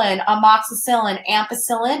penicillin, amoxicillin,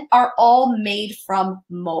 ampicillin are all made from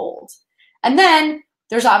mold. And then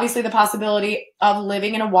there's obviously the possibility of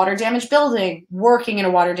living in a water-damaged building, working in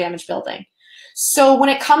a water-damaged building. So when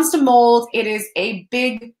it comes to mold, it is a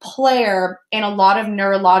big player in a lot of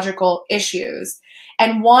neurological issues.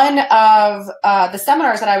 And one of the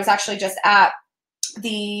seminars that I was actually just at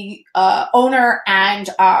the owner and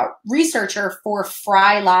researcher for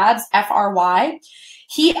Fry Labs, FRY,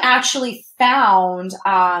 he actually found,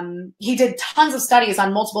 he did tons of studies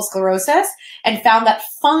on multiple sclerosis and found that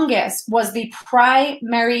fungus was the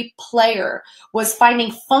primary player, was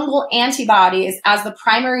finding fungal antibodies as the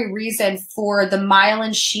primary reason for the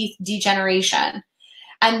myelin sheath degeneration.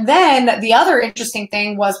 And then the other interesting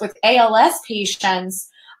thing was with ALS patients,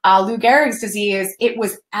 Lou Gehrig's disease, it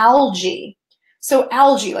was algae. So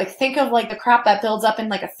algae, like think of like the crap that builds up in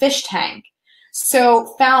like a fish tank.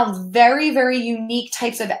 So found very, very unique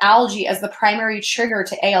types of algae as the primary trigger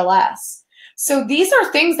to ALS. So these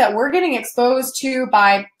are things that we're getting exposed to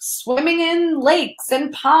by swimming in lakes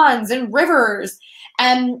and ponds and rivers.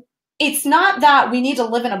 And it's not that we need to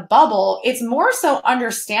live in a bubble. It's more so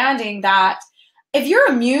understanding that if your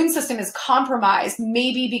immune system is compromised,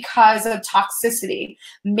 maybe because of toxicity,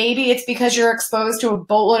 maybe it's because you're exposed to a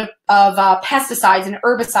boatload of pesticides and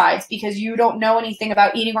herbicides because you don't know anything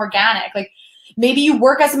about eating organic. Like maybe you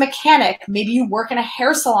work as a mechanic, maybe you work in a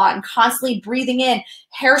hair salon, constantly breathing in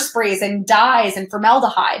hairsprays and dyes and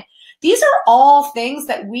formaldehyde. These are all things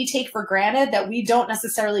that we take for granted that we don't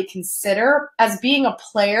necessarily consider as being a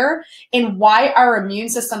player in why our immune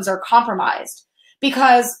systems are compromised.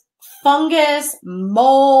 Because fungus,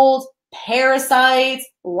 mold, parasites,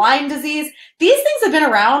 Lyme disease, these things have been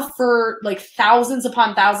around for like thousands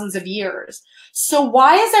upon thousands of years. So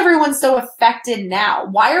why is everyone so affected now?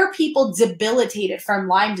 Why are people debilitated from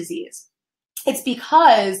Lyme disease? It's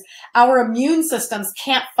because our immune systems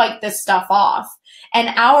can't fight this stuff off, and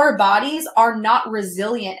our bodies are not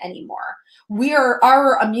resilient anymore.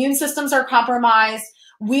 Our immune systems are compromised.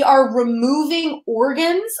 We are removing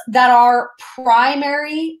organs that are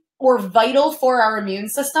primary or vital for our immune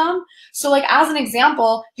system. So like as an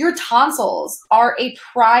example, your tonsils are a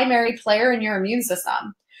primary player in your immune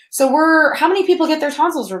system. So how many people get their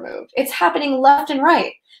tonsils removed? It's happening left and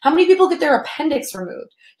right. How many people get their appendix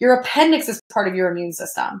removed? Your appendix is part of your immune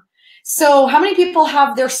system. So how many people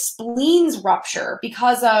have their spleens rupture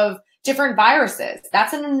because of different viruses?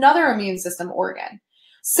 That's another immune system organ.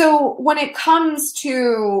 So when it comes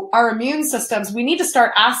to our immune systems, we need to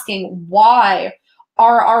start asking why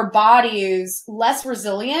are our bodies less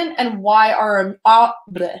resilient and why are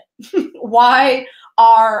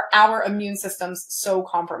our immune systems so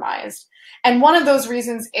compromised? And one of those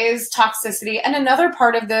reasons is toxicity. And another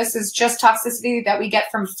part of this is just toxicity that we get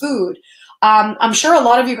from food. I'm sure a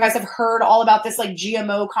lot of you guys have heard all about this like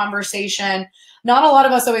GMO conversation. Not a lot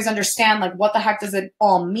of us always understand like what the heck does it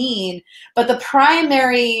all mean, but the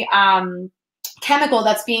primary chemical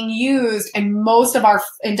that's being used in most of our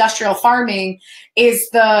industrial farming is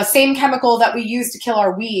the same chemical that we use to kill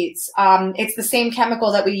our weeds. It's the same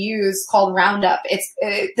chemical that we use called Roundup.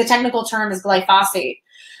 The technical term is glyphosate.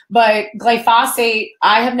 But glyphosate,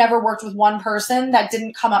 I have never worked with one person that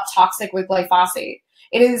didn't come up toxic with glyphosate.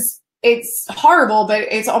 It's horrible, but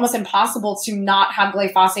it's almost impossible to not have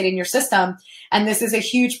glyphosate in your system. And this is a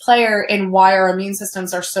huge player in why our immune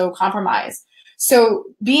systems are so compromised. So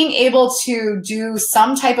being able to do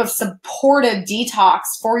some type of supportive detox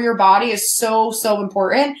for your body is so, so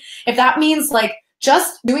important. If that means like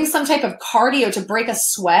just doing some type of cardio to break a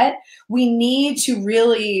sweat, we need to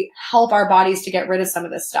really help our bodies to get rid of some of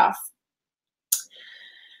this stuff.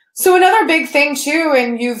 So another big thing too,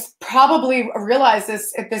 and you've probably realized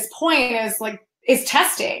this at this point, is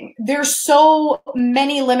testing. There's so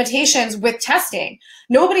many limitations with testing.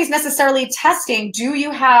 Nobody's necessarily testing. Do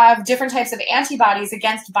you have different types of antibodies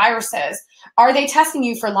against viruses? Are they testing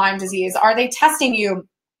you for Lyme disease? Are they testing you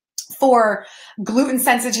for gluten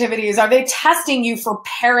sensitivities? Are they testing you for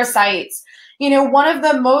parasites? You know, one of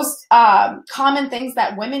the most common things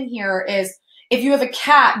that women hear is, if you have a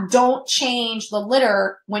cat, don't change the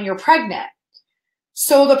litter when you're pregnant.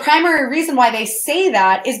 So the primary reason why they say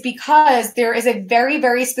that is because there is a very,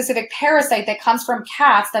 very specific parasite that comes from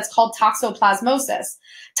cats that's called toxoplasmosis.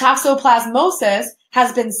 Toxoplasmosis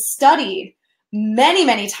has been studied many,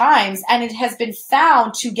 many times, and it has been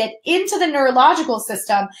found to get into the neurological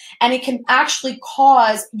system, and it can actually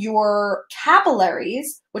cause your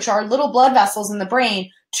capillaries, which are little blood vessels in the brain,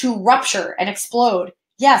 to rupture and explode.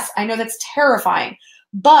 Yes, I know that's terrifying,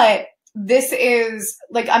 but this is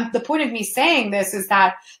like, the point of me saying this is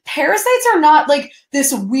that parasites are not like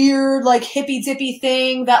this weird, like hippy dippy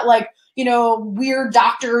thing that like, you know, weird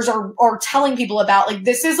doctors are telling people about. Like,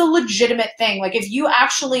 this is a legitimate thing. Like, if you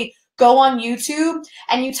actually go on YouTube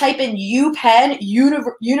and you type in UPenn,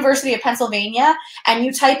 University of Pennsylvania, and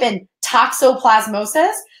you type in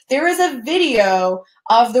toxoplasmosis, there is a video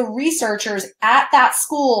of the researchers at that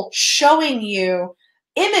school showing you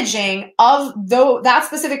imaging of that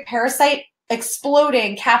specific parasite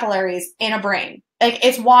exploding capillaries in a brain. Like,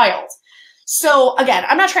 it's wild. So again,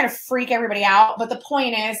 I'm not trying to freak everybody out, but the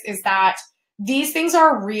point is that these things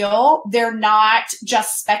are real. They're not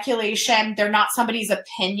just speculation. They're not somebody's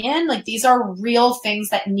opinion. Like, these are real things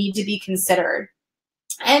that need to be considered.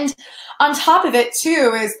 And on top of it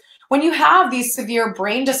too is when you have these severe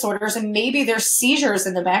brain disorders and maybe there's seizures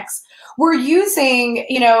in the mix, we're using,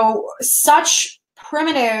 such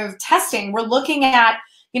primitive testing. We're looking at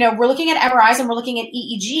MRIs and we're looking at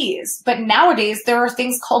EEGs, but nowadays there are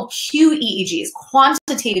things called QEEGs,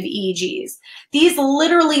 quantitative EEGs. These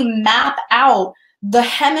literally map out the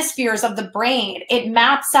hemispheres of the brain. It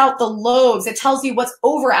maps out the lobes. It tells you what's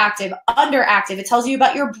overactive, underactive. It tells you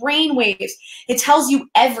about your brain waves. It tells you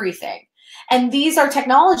everything. And these are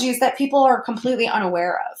technologies that people are completely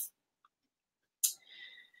unaware of.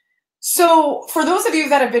 So for those of you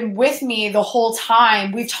that have been with me the whole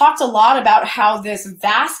time, we've talked a lot about how this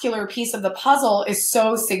vascular piece of the puzzle is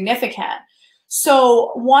so significant.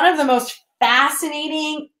 So one of the most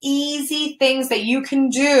fascinating, easy things that you can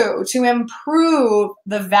do to improve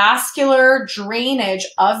the vascular drainage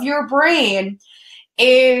of your brain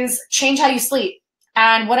is change how you sleep.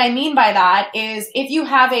 And what I mean by that is if you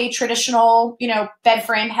have a traditional, bed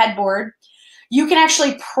frame headboard, you can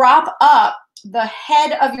actually prop up the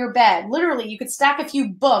head of your bed. Literally, you could stack a few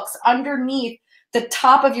books underneath the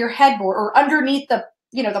top of your headboard or underneath the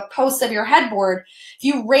posts of your headboard. If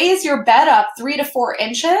you raise your bed up 3 to 4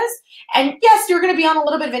 inches, and yes, you're going to be on a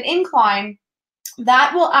little bit of an incline,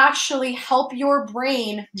 that will actually help your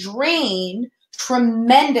brain drain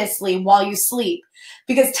tremendously while you sleep.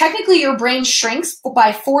 Because technically your brain shrinks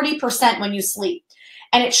by 40% when you sleep.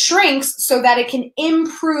 And it shrinks so that it can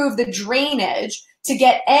improve the drainage to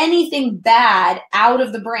get anything bad out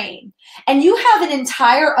of the brain. And you have an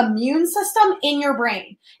entire immune system in your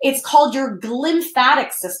brain. It's called your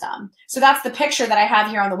glymphatic system. So that's the picture that I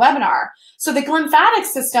have here on the webinar. So the glymphatic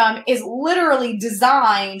system is literally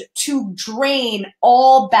designed to drain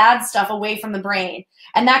all bad stuff away from the brain.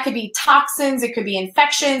 And that could be toxins, it could be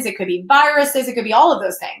infections, it could be viruses, it could be all of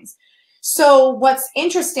those things. So what's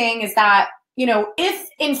interesting is that if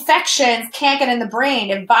infections can't get in the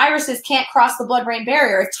brain, if viruses can't cross the blood-brain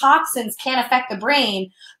barrier, if toxins can't affect the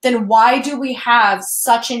brain, then why do we have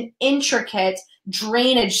such an intricate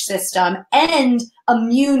drainage system and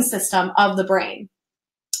immune system of the brain?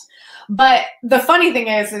 But the funny thing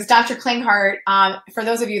is Dr. Klinghardt, for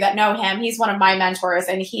those of you that know him, he's one of my mentors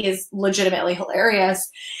and he is legitimately hilarious.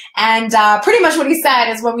 And pretty much what he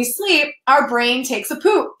said is when we sleep, our brain takes a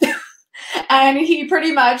poop. And he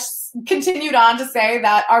pretty much continued on to say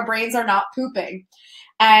that our brains are not pooping.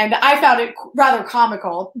 And I found it rather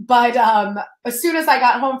comical. But as soon as I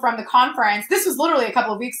got home from the conference, this was literally a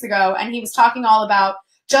couple of weeks ago, and he was talking all about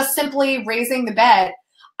just simply raising the bed.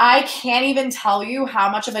 I can't even tell you how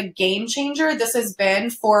much of a game changer this has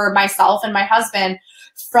been for myself and my husband,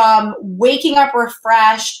 from waking up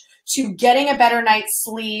refreshed to getting a better night's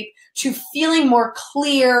sleep, to feeling more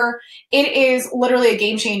clear. It is literally a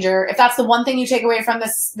game changer. If that's the one thing you take away from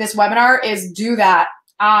this webinar, is do that.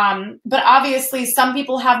 But obviously some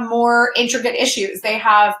people have more intricate issues. They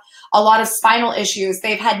have a lot of spinal issues.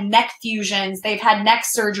 They've had neck fusions. They've had neck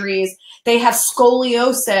surgeries. They have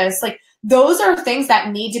scoliosis. Like, those are things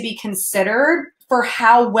that need to be considered for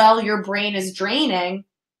how well your brain is draining.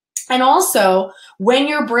 And also, when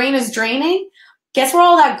your brain is draining, guess where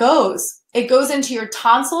all that goes? It goes into your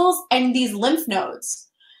tonsils and these lymph nodes.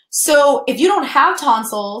 So if you don't have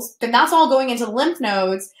tonsils, then that's all going into lymph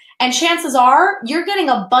nodes. And chances are you're getting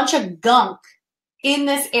a bunch of gunk in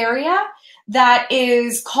this area that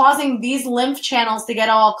is causing these lymph channels to get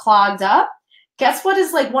all clogged up. Guess what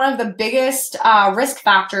is like one of the biggest risk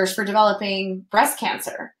factors for developing breast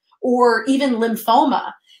cancer or even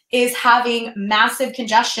lymphoma? Is having massive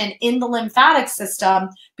congestion in the lymphatic system,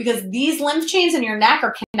 because these lymph chains in your neck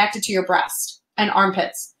are connected to your breast and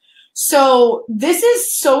armpits. So this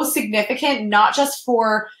is so significant, not just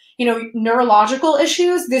for, neurological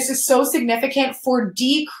issues. This is so significant for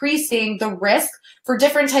decreasing the risk for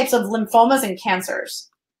different types of lymphomas and cancers.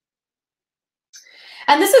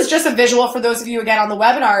 And this is just a visual for those of you, again, on the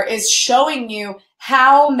webinar, is showing you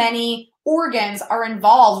how many organs are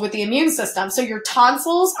involved with the immune system. So your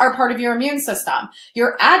tonsils are part of your immune system.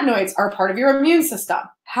 Your adenoids are part of your immune system.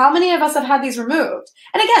 How many of us have had these removed?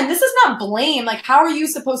 And again, this is not blame. Like, how are you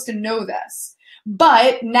supposed to know this?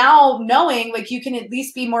 But now knowing, like, you can at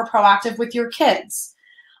least be more proactive with your kids.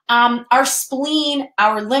 Our spleen,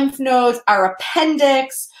 our lymph nodes, our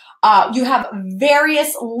appendix, you have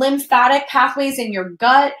various lymphatic pathways in your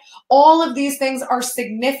gut. All of these things are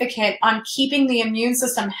significant on keeping the immune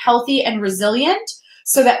system healthy and resilient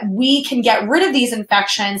so that we can get rid of these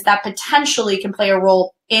infections that potentially can play a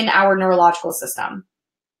role in our neurological system.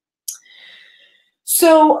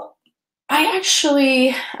 So I'm going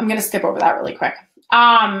to skip over that really quick.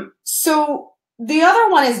 So the other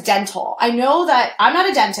one is dental. I know that I'm not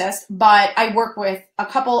a dentist, but I work with a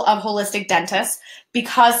couple of holistic dentists,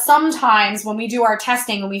 because sometimes when we do our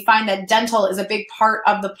testing and we find that dental is a big part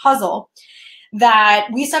of the puzzle, that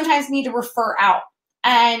we sometimes need to refer out.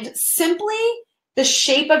 And simply the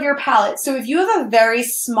shape of your palate. So if you have a very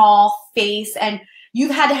small face and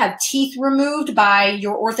you've had to have teeth removed by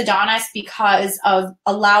your orthodontist because of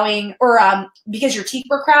because your teeth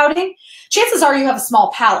were crowding, chances are you have a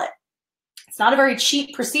small palate. It's not a very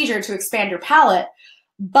cheap procedure to expand your palate,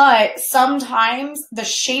 but sometimes the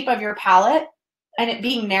shape of your palate and it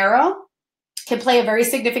being narrow can play a very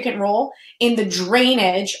significant role in the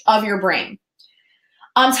drainage of your brain.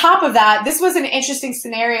 On top of that, this was an interesting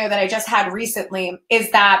scenario that I just had recently,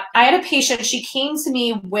 is that I had a patient, she came to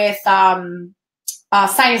me with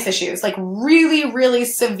sinus issues, like really, really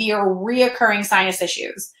severe reoccurring sinus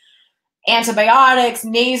issues. Antibiotics,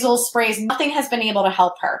 nasal sprays, nothing has been able to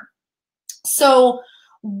help her. So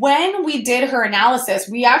when we did her analysis,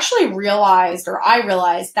 we actually realized, or I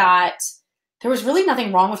realized, that there was really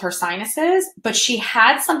nothing wrong with her sinuses, but she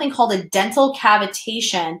had something called a dental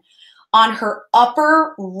cavitation on her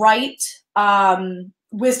upper right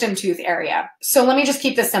wisdom tooth area. So let me just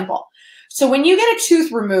keep this simple. So when you get a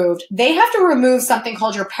tooth removed, they have to remove something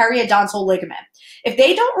called your periodontal ligament. If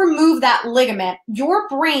they don't remove that ligament, your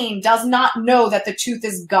brain does not know that the tooth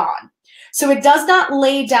is gone. So it does not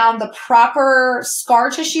lay down the proper scar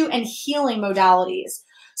tissue and healing modalities.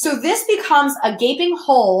 So this becomes a gaping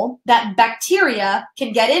hole that bacteria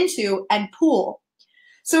can get into and pool.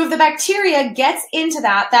 So if the bacteria gets into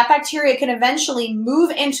that bacteria can eventually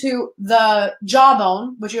move into the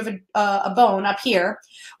jawbone, which you have a bone up here,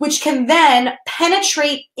 which can then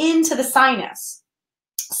penetrate into the sinus.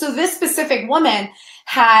 So this specific woman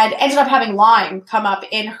had ended up having Lyme come up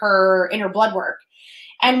in her blood work.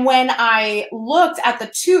 And when I looked at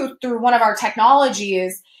the tooth through one of our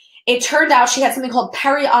technologies, it turned out she had something called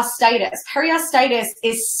periostitis. Periostitis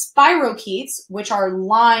is spirochetes, which are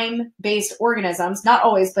Lyme-based organisms, not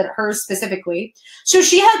always, but hers specifically. So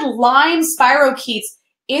she had Lyme spirochetes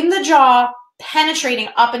in the jaw, penetrating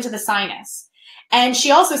up into the sinus. And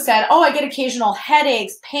she also said, oh, I get occasional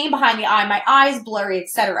headaches, pain behind the eye, my eyes blurry,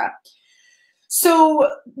 etc. So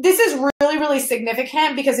this is really, really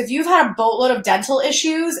significant, because if you've had a boatload of dental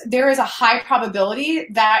issues, there is a high probability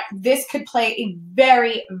that this could play a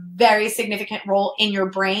very, very significant role in your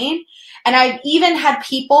brain. And I've even had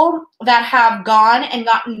people that have gone and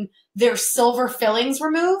gotten their silver fillings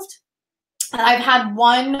removed. And I've had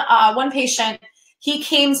one patient, he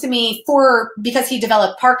came to me because he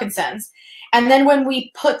developed Parkinson's. And then when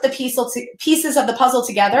we put the pieces of the puzzle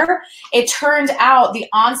together, it turned out the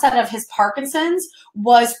onset of his Parkinson's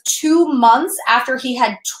was 2 months after he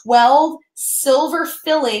had 12 silver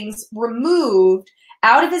fillings removed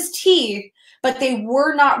out of his teeth, but they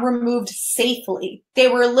were not removed safely. They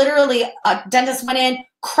were literally, a dentist went in,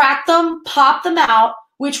 cracked them, popped them out,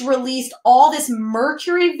 which released all this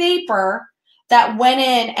mercury vapor that went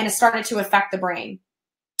in and it started to affect the brain.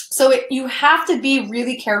 So you have to be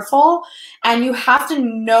really careful, and you have to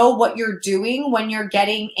know what you're doing when you're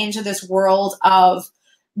getting into this world of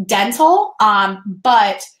dental,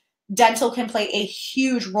 but dental can play a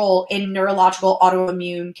huge role in neurological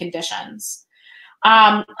autoimmune conditions.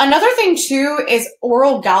 Another thing too is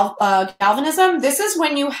oral galvanism. This is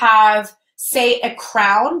when you have, say, a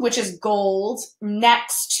crown, which is gold,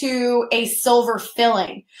 next to a silver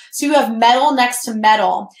filling. So you have metal next to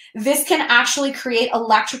metal. This can actually create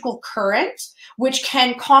electrical current, which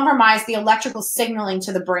can compromise the electrical signaling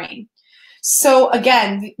to the brain. So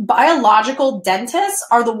again, biological dentists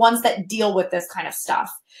are the ones that deal with this kind of stuff.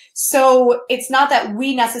 So it's not that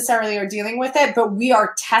we necessarily are dealing with it, but we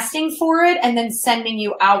are testing for it and then sending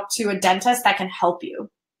you out to a dentist that can help you.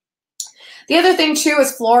 The other thing too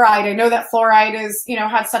is fluoride. I know that fluoride is,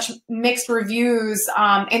 had such mixed reviews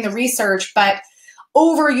in the research, but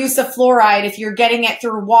overuse of fluoride, if you're getting it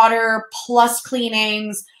through water plus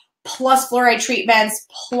cleanings, plus fluoride treatments,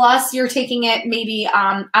 plus you're taking it maybe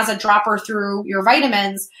as a dropper through your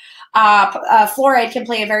vitamins, fluoride can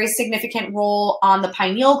play a very significant role on the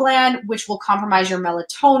pineal gland, which will compromise your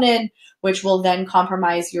melatonin, which will then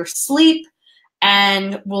compromise your sleep,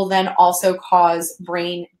 and will then also cause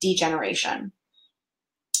brain degeneration.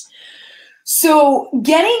 So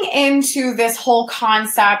getting into this whole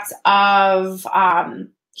concept of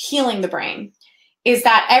healing the brain is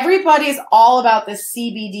that everybody's all about the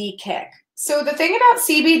CBD kick. So the thing about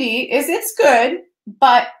CBD is it's good,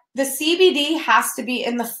 but the CBD has to be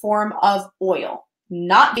in the form of oil,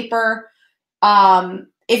 not vapor.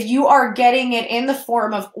 If you are getting it in the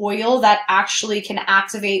form of oil, that actually can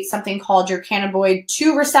activate something called your cannabinoid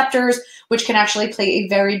 2 receptors, which can actually play a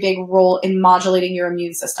very big role in modulating your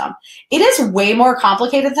immune system. It is way more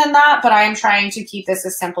complicated than that, but I am trying to keep this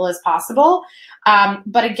as simple as possible.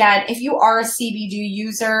 But again, if you are a CBD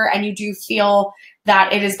user and you do feel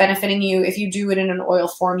that it is benefiting you, if you do it in an oil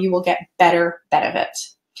form, you will get better benefit.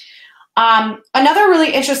 Another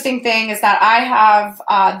really interesting thing is that I have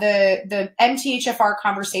the MTHFR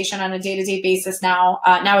conversation on a day-to-day basis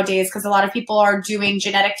nowadays, because a lot of people are doing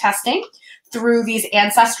genetic testing through these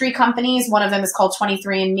ancestry companies. One of them is called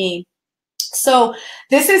 23andMe. So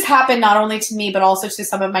this has happened not only to me, but also to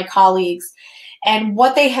some of my colleagues. And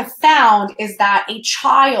what they have found is that a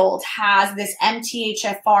child has this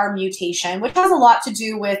MTHFR mutation, which has a lot to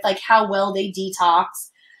do with like how well they detox,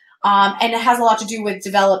 and it has a lot to do with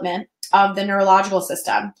development of the neurological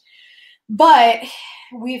system. But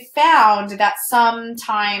we've found that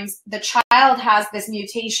sometimes the child has this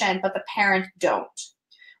mutation, but the parent don't,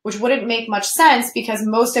 which wouldn't make much sense because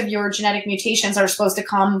most of your genetic mutations are supposed to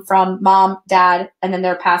come from mom, dad, and then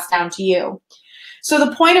they're passed down to you. So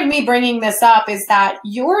the point of me bringing this up is that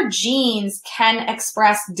your genes can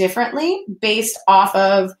express differently based off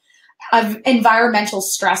of environmental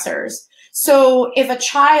stressors. So if a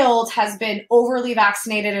child has been overly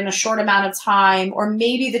vaccinated in a short amount of time, or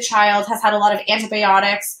maybe the child has had a lot of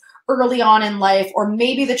antibiotics early on in life, or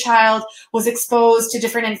maybe the child was exposed to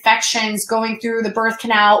different infections going through the birth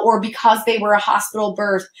canal, or because they were a hospital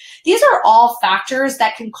birth, these are all factors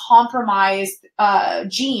that can compromise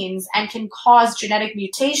genes and can cause genetic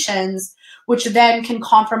mutations, which then can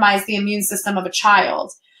compromise the immune system of a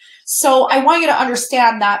child. So I want you to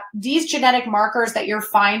understand that these genetic markers that you're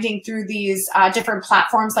finding through these different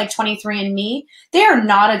platforms like 23andMe, they are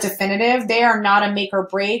not a definitive. They are not a make or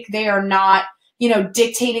break. They are not,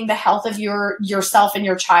 dictating the health of yourself and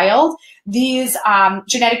your child. These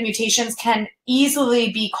genetic mutations can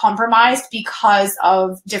easily be compromised because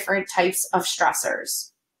of different types of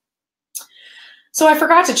stressors. So I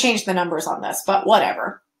forgot to change the numbers on this, but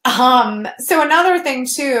whatever. So another thing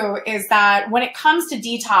too is that when it comes to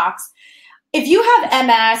detox, if you have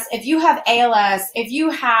MS, if you have ALS, if you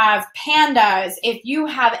have PANDAS, if you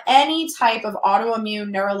have any type of autoimmune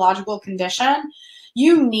neurological condition,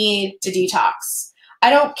 you need to detox. I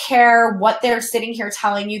don't care what they're sitting here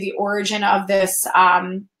telling you the origin of this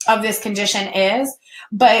condition is,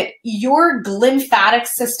 but your lymphatic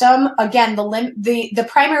system, again, the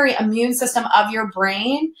primary immune system of your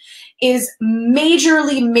brain, is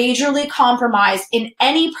majorly compromised in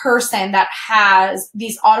any person that has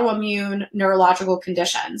these autoimmune neurological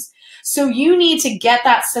conditions. So you need to get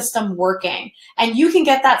that system working. And you can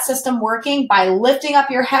get that system working by lifting up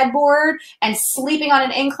your headboard and sleeping on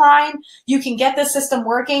an incline. You can get the system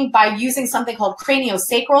working by using something called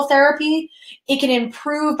craniosacral therapy. It can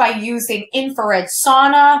improve by using infrared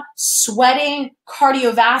sauna, sweating,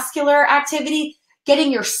 cardiovascular activity,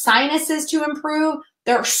 getting your sinuses to improve.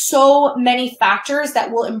 There are so many factors that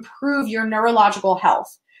will improve your neurological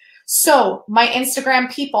health. So my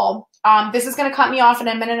Instagram people, this is going to cut me off in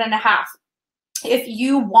a minute and a half. If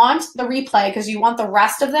you want the replay, because you want the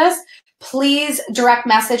rest of this, please direct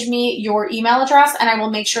message me your email address and I will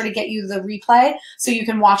make sure to get you the replay so you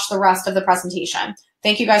can watch the rest of the presentation.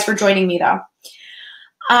 Thank you guys for joining me though.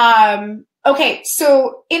 Okay,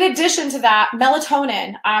 so in addition to that,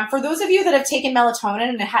 melatonin. For those of you that have taken melatonin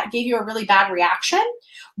and it gave you a really bad reaction,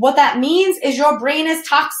 what that means is your brain is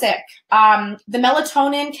toxic. The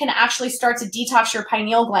melatonin can actually start to detox your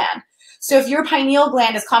pineal gland. So if your pineal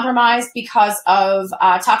gland is compromised because of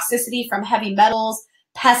toxicity from heavy metals,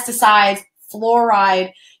 pesticides,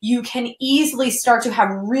 fluoride, you can easily start to have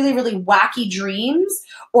really wacky dreams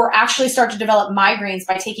or actually start to develop migraines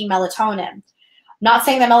by taking melatonin. Not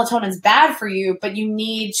saying that melatonin is bad for you, but you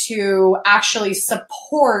need to actually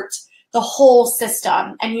support the whole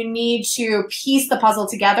system and you need to piece the puzzle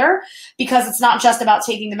together, because it's not just about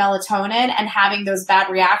taking the melatonin and having those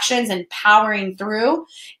bad reactions and powering through.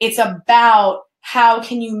 It's about how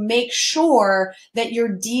can you make sure that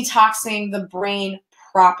you're detoxing the brain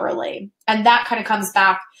properly. And that kind of comes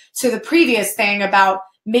back to the previous thing about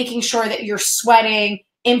making sure that you're sweating,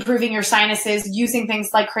 improving your sinuses, using things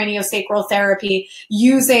like craniosacral therapy,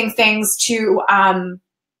 using things to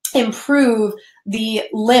improve the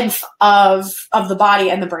lymph of the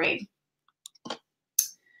body and the brain.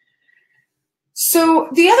 So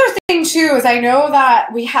the other thing too is I know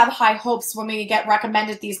that we have high hopes when we get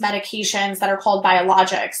recommended these medications that are called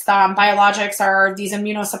biologics. Biologics are these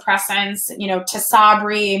immunosuppressants,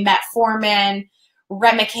 Tysabri, metformin,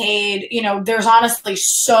 Remicade, there's honestly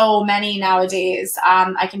so many nowadays.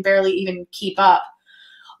 I can barely even keep up.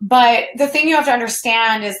 But the thing you have to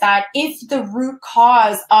understand is that if the root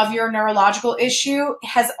cause of your neurological issue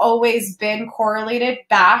has always been correlated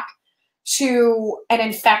back to an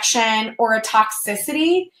infection or a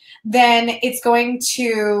toxicity, then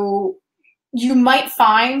you might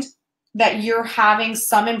find that you're having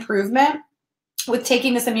some improvement with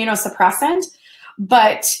taking this immunosuppressant,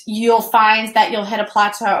 but you'll find that you'll hit a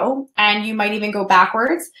plateau and you might even go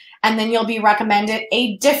backwards, and then you'll be recommended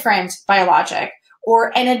a different biologic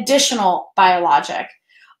or an additional biologic.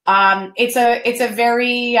 It's a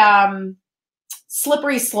very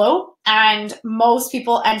slippery slope, and most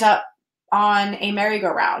people end up on a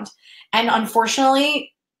merry-go-round. And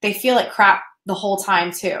unfortunately, they feel like crap the whole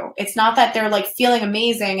time too. It's not that they're like feeling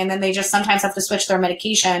amazing and then they just sometimes have to switch their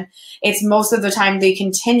medication. It's most of the time they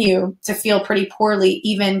continue to feel pretty poorly,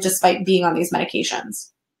 even despite being on these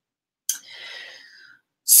medications.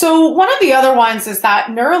 So one of the other ones is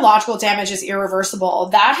that neurological damage is irreversible.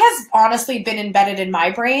 That has honestly been embedded in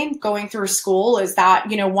my brain going through school, is that,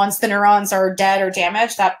 once the neurons are dead or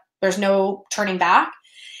damaged, that there's no turning back.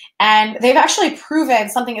 And they've actually proven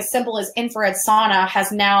something as simple as infrared sauna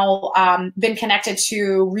has now been connected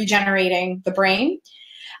to regenerating the brain.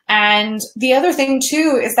 And the other thing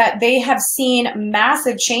too is that they have seen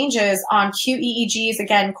massive changes on QEEGs,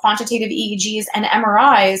 again, quantitative EEGs and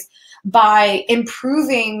MRIs, by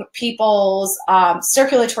improving people's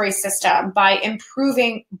circulatory system, by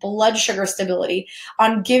improving blood sugar stability,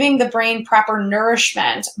 on giving the brain proper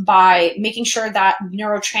nourishment, by making sure that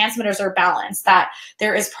neurotransmitters are balanced, that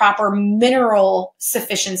there is proper mineral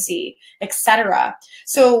sufficiency, etc.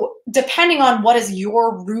 So depending on what is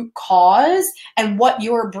your root cause and what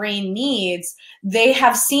your brain needs, they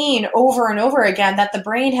have seen over and over again that the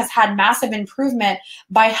brain has had massive improvement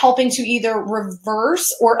by helping to either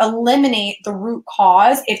reverse or eliminate the root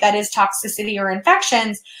cause, if that is toxicity or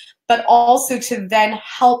infections, but also to then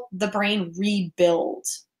help the brain rebuild.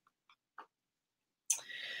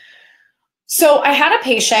 So I had a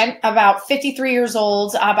patient about 53 years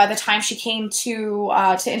old by the time she came to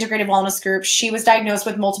Integrative Wellness Group. She was diagnosed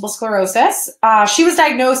with multiple sclerosis. She was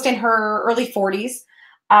diagnosed in her early 40s.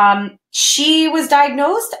 She was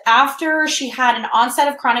diagnosed after she had an onset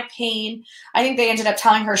of chronic pain. I think they ended up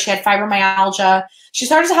telling her she had fibromyalgia. She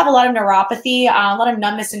started to have a lot of neuropathy, a lot of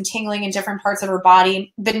numbness and tingling in different parts of her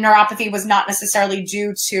body. The neuropathy was not necessarily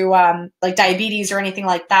due to like diabetes or anything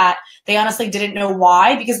like that. They honestly didn't know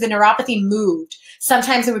why, because the neuropathy moved.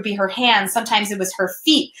 Sometimes it would be her hands, sometimes it was her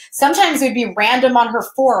feet, sometimes it would be random on her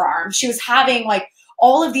forearm. She was having like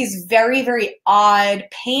all of these very, very odd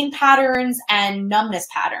pain patterns and numbness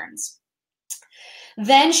patterns.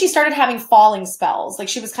 Then she started having falling spells. Like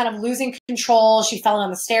she was kind of losing control. She fell down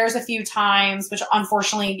the stairs a few times, which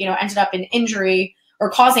unfortunately, ended up in injury or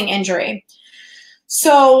causing injury.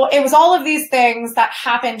 So it was all of these things that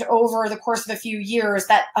happened over the course of a few years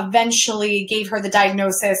that eventually gave her the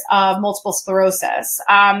diagnosis of multiple sclerosis.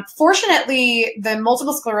 Fortunately, the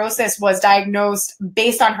multiple sclerosis was diagnosed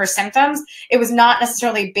based on her symptoms. It was not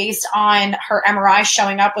necessarily based on her MRI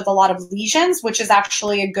showing up with a lot of lesions, which is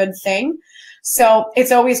actually a good thing. So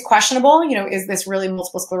it's always questionable, is this really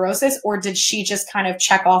multiple sclerosis, or did she just kind of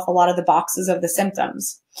check off a lot of the boxes of the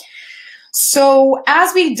symptoms? So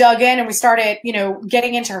as we dug in and we started,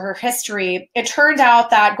 getting into her history, it turned out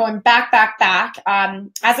that going back,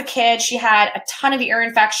 as a kid, she had a ton of ear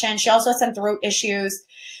infection. She also had some throat issues.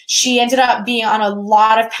 She ended up being on a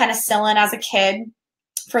lot of penicillin as a kid.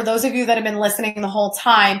 For those of you that have been listening the whole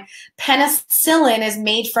time, penicillin is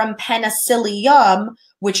made from penicillium,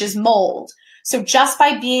 which is mold. So just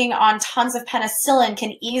by being on tons of penicillin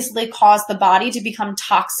can easily cause the body to become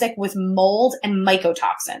toxic with mold and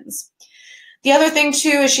mycotoxins. The other thing too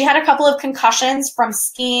is she had a couple of concussions from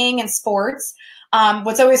skiing and sports.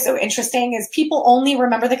 What's always so interesting is people only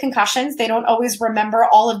remember the concussions. They don't always remember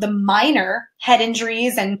all of the minor head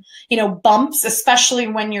injuries and, bumps, especially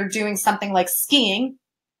when you're doing something like skiing.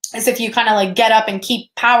 As if you kind of like get up and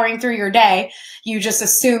keep powering through your day, you just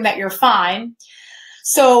assume that you're fine.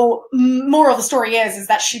 So moral of the story is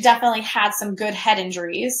that she definitely had some good head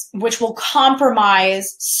injuries, which will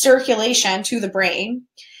compromise circulation to the brain.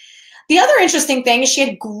 The other interesting thing is she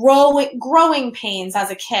had growing pains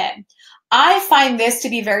as a kid. I find this to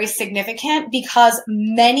be very significant because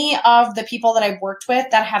many of the people that I've worked with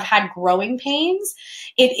that have had growing pains,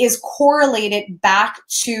 it is correlated back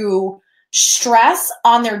to stress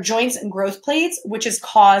on their joints and growth plates, which is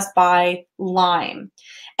caused by Lyme.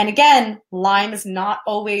 And again, Lyme is not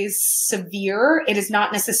always severe. It is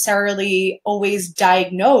not necessarily always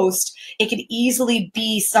diagnosed. It could easily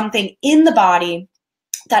be something in the body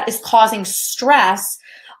that is causing stress,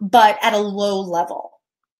 but at a low level.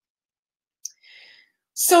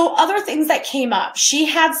 So other things that came up, she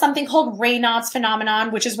had something called Raynaud's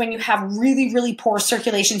phenomenon, which is when you have really, really poor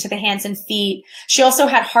circulation to the hands and feet. She also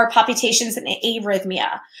had heart palpitations and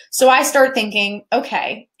arrhythmia. So I started thinking,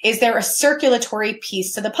 okay, is there a circulatory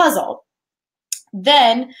piece to the puzzle?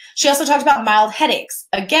 Then she also talked about mild headaches.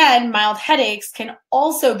 Again, mild headaches can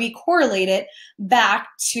also be correlated back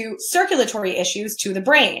to circulatory issues to the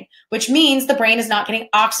brain, which means the brain is not getting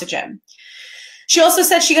oxygen. She also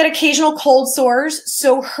said she got occasional cold sores.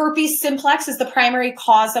 So herpes simplex is the primary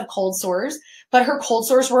cause of cold sores, but her cold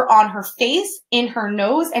sores were on her face, in her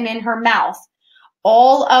nose, and in her mouth.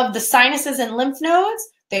 All of the sinuses and lymph nodes,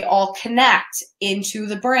 they all connect into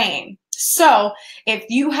the brain. So if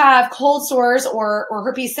you have cold sores or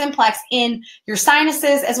herpes simplex in your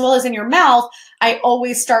sinuses as well as in your mouth, I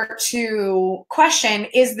always start to question,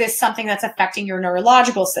 is this something that's affecting your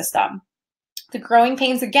neurological system? The growing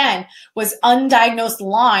pains, again, was undiagnosed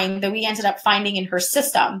Lyme that we ended up finding in her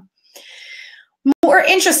system. More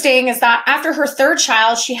interesting is that after her third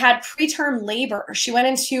child, she had preterm labor. She went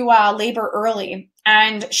into labor early,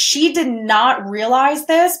 and she did not realize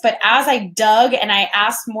this, but as I dug and I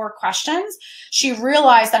asked more questions, she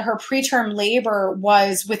realized that her preterm labor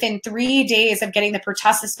was within 3 days of getting the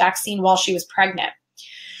pertussis vaccine while she was pregnant.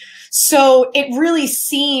 So it really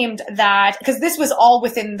seemed that, because this was all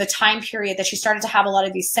within the time period that she started to have a lot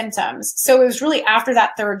of these symptoms. So it was really after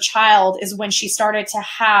that third child is when she started to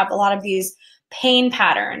have a lot of these pain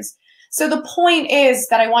patterns. So the point is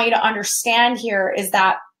that I want you to understand here is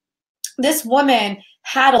that this woman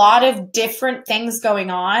had a lot of different things going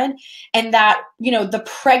on, and that, you know, the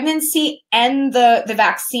pregnancy and the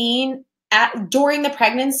vaccine during the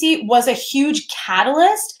pregnancy was a huge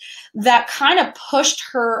catalyst that kind of pushed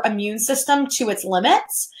her immune system to its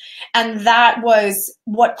limits. And that was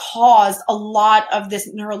what caused a lot of this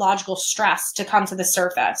neurological stress to come to the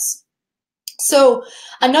surface. So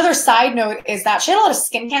another side note is that she had a lot of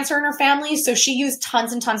skin cancer in her family. So she used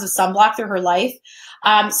tons and tons of sunblock through her life.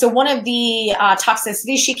 So one of the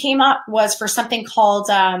toxicities she came up was for something called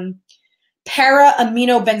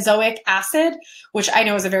para-aminobenzoic acid, which I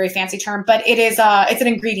know is a very fancy term, but it is it's an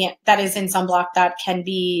ingredient that is in sunblock that can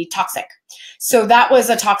be toxic. So that was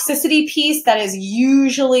a toxicity piece that is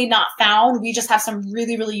usually not found. We just have some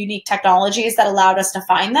really, really unique technologies that allowed us to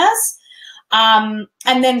find this. And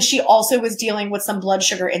then she also was dealing with some blood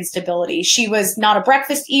sugar instability. She was not a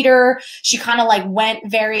breakfast eater. She kind of like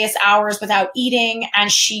went various hours without eating,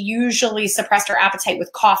 and she usually suppressed her appetite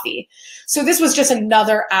with coffee. So this was just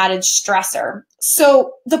another added stressor.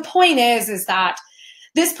 So the point is that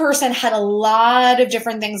this person had a lot of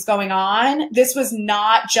different things going on. This was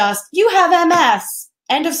not just, you have MS,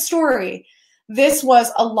 end of story. This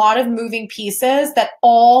was a lot of moving pieces that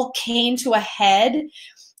all came to a head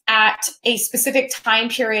at a specific time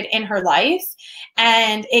period in her life,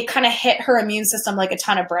 and it kind of hit her immune system like a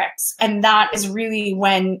ton of bricks. And that is really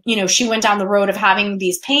when, you know, she went down the road of having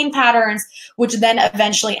these pain patterns, which then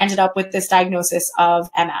eventually ended up with this diagnosis of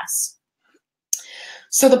MS.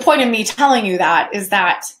 So the point of me telling you that is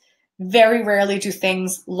that very rarely do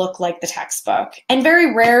things look like the textbook, and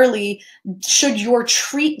very rarely should your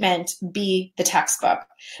treatment be the textbook,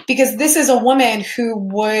 because this is a woman who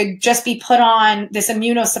would just be put on this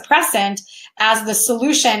immunosuppressant as the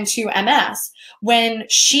solution to MS, when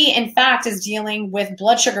she in fact is dealing with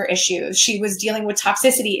blood sugar issues. She was dealing with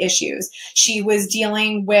toxicity issues. She was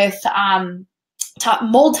dealing with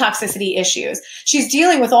mold toxicity issues. She's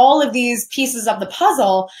dealing with all of these pieces of the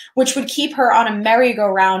puzzle, which would keep her on a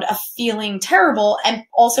merry-go-round of feeling terrible and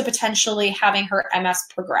also potentially having her MS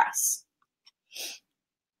progress.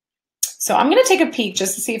 So I'm going to take a peek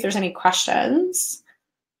just to see if there's any questions.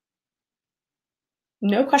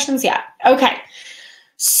 No questions yet. Okay.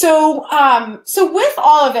 So with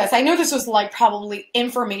all of this, I know this was like probably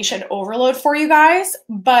information overload for you guys,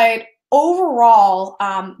 but overall,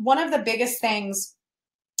 one of the biggest things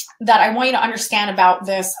that I want you to understand about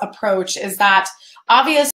this approach is that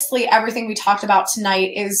obviously everything we talked about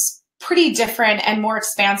tonight is pretty different and more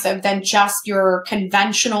expansive than just your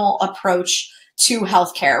conventional approach to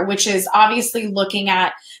healthcare, which is obviously looking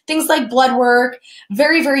at things like blood work,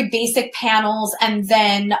 very, very basic panels, and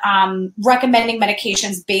then recommending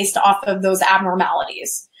medications based off of those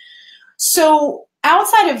abnormalities. So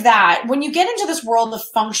outside of that, when you get into this world of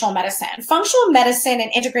functional medicine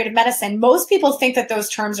and integrative medicine, most people think that those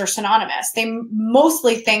terms are synonymous. They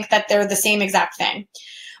mostly think that they're the same exact thing.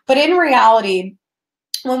 But in reality,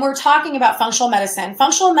 when we're talking about functional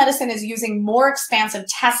medicine is using more expansive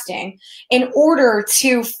testing in order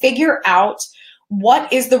to figure out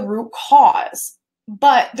what is the root cause.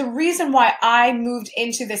 But the reason why I moved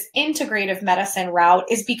into this integrative medicine route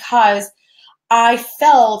is because I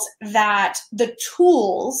felt that the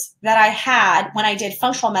tools that I had when I did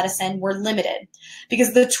functional medicine were limited,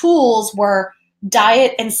 because the tools were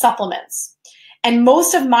diet and supplements. And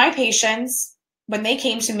most of my patients, when they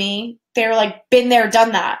came to me, they were like, been there,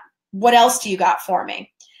 done that. What else do you got for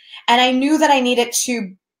me? And I knew that I needed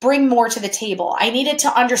to bring more to the table. I needed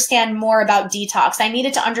to understand more about detox. I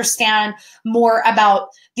needed to understand more about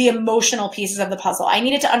the emotional pieces of the puzzle. I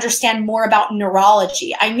needed to understand more about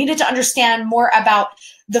neurology. I needed to understand more about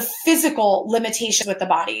the physical limitations with the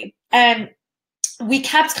body. And we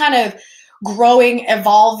kept kind of growing,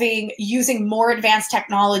 evolving, using more advanced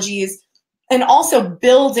technologies, and also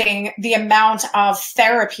building the amount of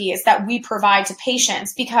therapies that we provide to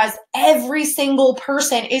patients, because every single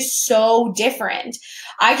person is so different.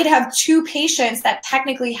 I could have two patients that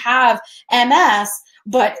technically have MS,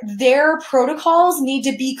 but their protocols need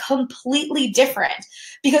to be completely different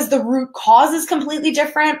because the root cause is completely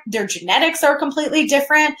different. Their genetics are completely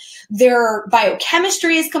different. Their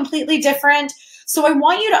biochemistry is completely different. So I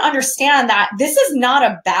want you to understand that this is not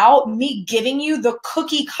about me giving you the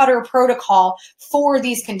cookie cutter protocol for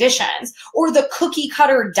these conditions or the cookie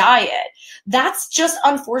cutter diet. That's just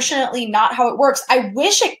unfortunately not how it works. I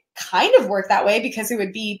wish it kind of worked that way because it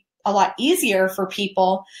would be a lot easier for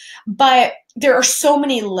people, but there are so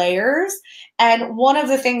many layers. And one of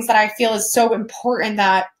the things that I feel is so important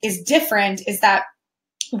that is different is that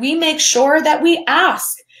we make sure that we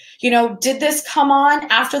ask, did this come on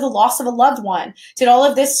after the loss of a loved one? Did all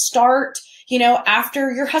of this start,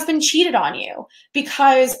 after your husband cheated on you?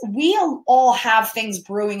 Because we all have things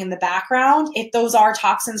brewing in the background, if those are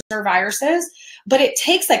toxins or viruses, but it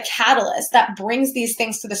takes a catalyst that brings these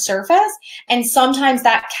things to the surface. And sometimes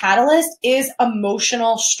that catalyst is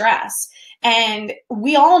emotional stress. And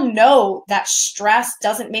we all know that stress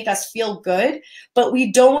doesn't make us feel good, but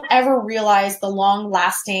we don't ever realize the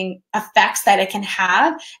long-lasting effects that it can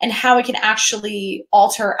have and how it can actually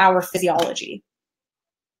alter our physiology.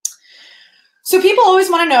 So people always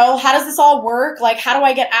want to know, how does this all work? Like, how do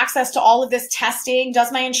I get access to all of this testing?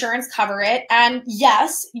 Does my insurance cover it? And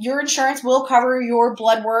yes, your insurance will cover your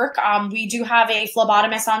blood work. We do have a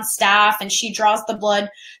phlebotomist on staff, and she draws the blood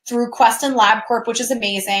through Quest and LabCorp, which is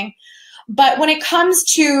amazing. But when it comes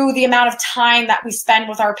to the amount of time that we spend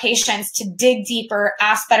with our patients to dig deeper,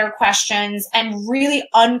 ask better questions, and really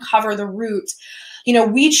uncover the root,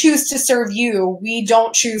 we choose to serve you. We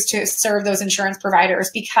don't choose to serve those insurance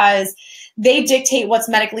providers because they dictate what's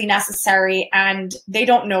medically necessary, and they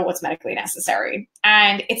don't know what's medically necessary.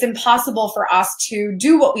 And it's impossible for us to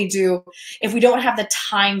do what we do if we don't have the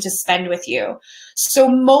time to spend with you. So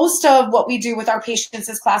most of what we do with our patients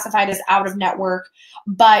is classified as out of network,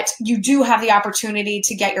 but you do have the opportunity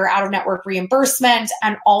to get your out of network reimbursement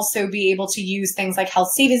and also be able to use things like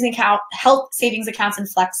health savings accounts and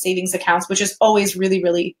flex savings accounts, which is always really,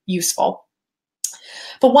 really useful.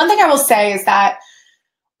 But one thing I will say is that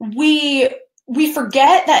we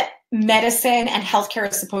forget that medicine and healthcare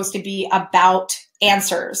is supposed to be about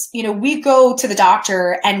answers. We go to the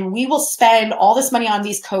doctor and we will spend all this money on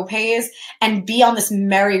these copays and be on this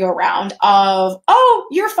merry-go-round of, oh,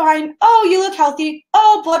 you're fine. Oh, you look healthy.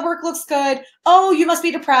 Oh, blood work looks good. Oh, you must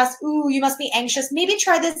be depressed. Ooh, you must be anxious. Maybe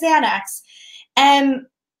try this Xanax. And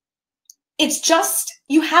it's just,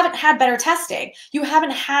 you haven't had better testing. You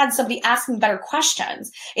haven't had somebody asking better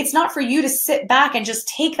questions. It's not for you to sit back and just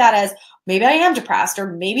take that as, maybe I am depressed,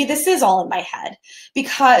 or maybe this is all in my head,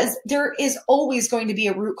 because there is always going to be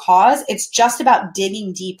a root cause. It's just about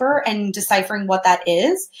digging deeper and deciphering what that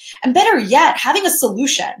is. And better yet, having a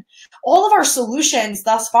solution. All of our solutions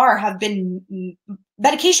thus far have been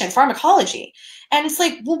medication, pharmacology. And it's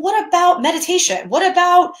like, well, what about meditation? What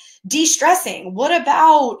about de-stressing? What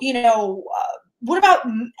about, what about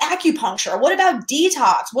acupuncture? What about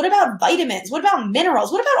detox? What about vitamins? What about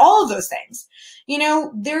minerals? What about all of those things?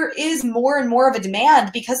 There is more and more of a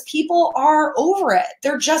demand because people are over it.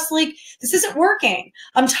 They're just like, this isn't working.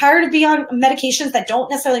 I'm tired of being on medications that don't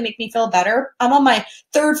necessarily make me feel better. I'm on my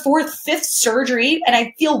third, fourth, fifth surgery, and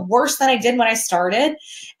I feel worse than I did when I started.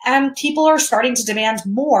 And people are starting to demand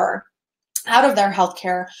more out of their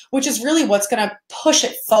healthcare, which is really what's going to push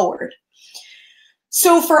it forward.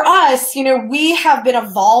 So for us, we have been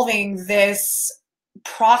evolving this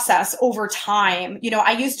process over time.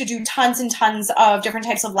 I used to do tons and tons of different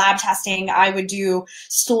types of lab testing. I would do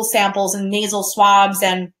stool samples and nasal swabs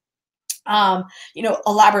and,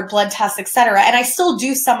 elaborate blood tests, etc. And I still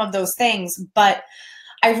do some of those things, but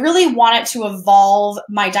I really wanted to evolve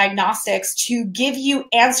my diagnostics to give you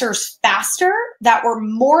answers faster that were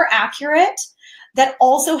more accurate, that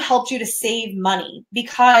also helped you to save money.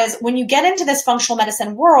 Because when you get into this functional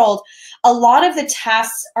medicine world, a lot of the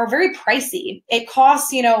tests are very pricey. It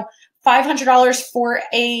costs, $500 for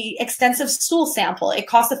a extensive stool sample. It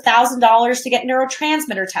costs $1,000 to get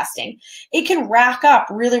neurotransmitter testing. It can rack up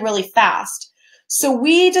really, really fast. So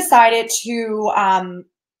we decided to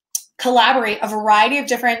collaborate a variety of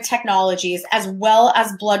different technologies as well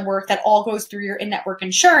as blood work that all goes through your in-network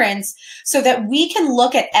insurance so that we can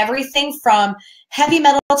look at everything from heavy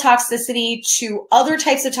metal toxicity to other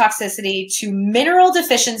types of toxicity to mineral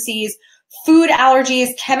deficiencies, food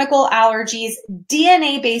allergies, chemical allergies,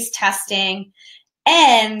 DNA-based testing,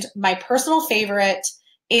 and my personal favorite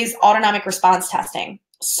is autonomic response testing.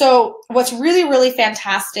 So what's really, really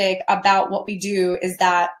fantastic about what we do is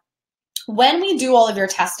that when we do all of your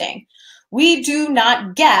testing, we do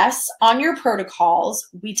not guess on your protocols,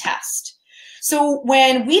 we test. So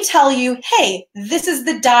when we tell you, hey, this is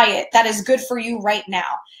the diet that is good for you right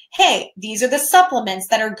now. Hey, these are the supplements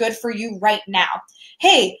that are good for you right now.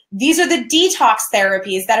 Hey, these are the detox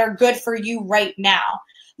therapies that are good for you right now.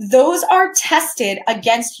 Those are tested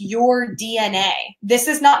against your DNA. This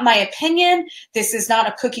is not my opinion. This is not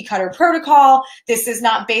a cookie cutter protocol. This is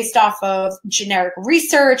not based off of generic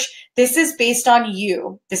research. This is based on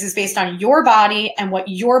you. This is based on your body and what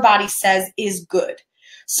your body says is good.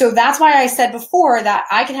 So that's why I said before that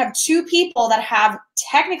I can have two people that have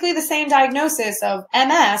technically the same diagnosis of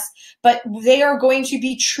MS, but they are going to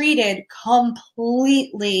be treated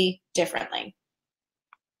completely differently.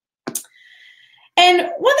 And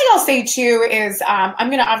one thing I'll say too is I'm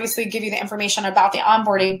going to obviously give you the information about the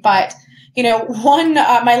onboarding, but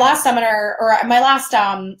my last seminar or my last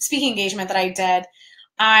speaking engagement that I did,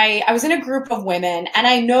 I was in a group of women, and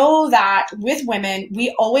I know that with women,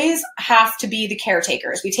 we always have to be the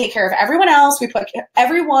caretakers. We take care of everyone else. We put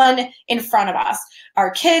everyone in front of us,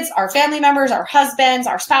 our kids, our family members, our husbands,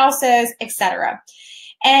 our spouses, etc.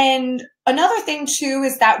 And another thing too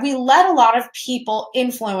is that we let a lot of people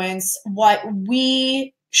influence what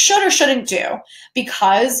we should or shouldn't do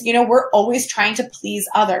because, we're always trying to please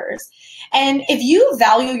others. And if you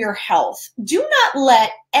value your health, do not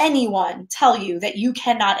let anyone tell you that you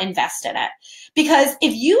cannot invest in it. Because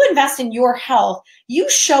if you invest in your health, you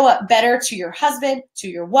show up better to your husband, to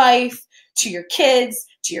your wife, to your kids,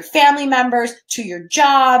 to your family members, to your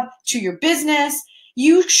job, to your business.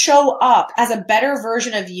 You show up as a better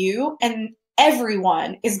version of you, and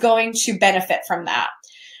everyone is going to benefit from that.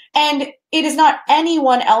 And it is not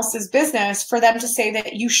anyone else's business for them to say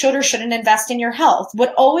that you should or shouldn't invest in your health.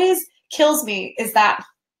 What always kills me is that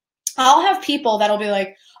I'll have people that'll be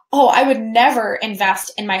like, oh, I would never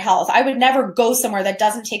invest in my health. I would never go somewhere that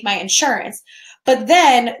doesn't take my insurance. But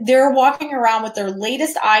then they're walking around with their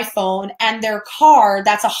latest iPhone and their car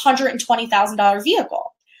that's a $120,000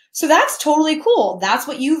 vehicle. So that's totally cool. That's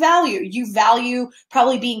what you value. You value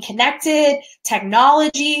probably being connected,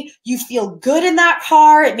 technology. You feel good in that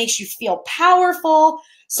car. It makes you feel powerful.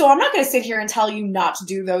 So I'm not going to sit here and tell you not to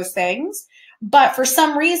do those things. But for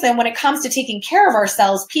some reason, when it comes to taking care of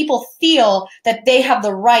ourselves, people feel that they have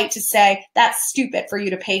the right to say, that's stupid for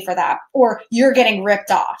you to pay for that, or you're getting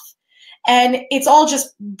ripped off. And it's all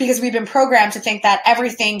just because we've been programmed to think that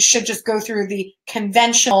everything should just go through the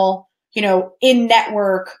conventional,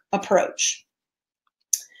 in-network approach.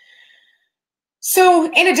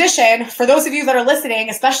 So in addition, for those of you that are listening,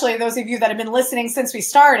 especially those of you that have been listening since we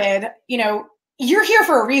started, you're here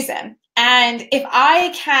for a reason. And if I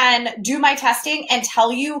can do my testing and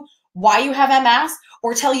tell you why you have MS,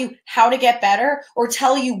 or tell you how to get better, or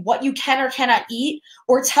tell you what you can or cannot eat,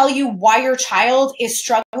 or tell you why your child is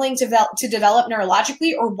struggling to develop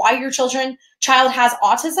neurologically, or why your child has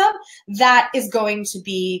autism, that is going to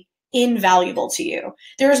be invaluable to you.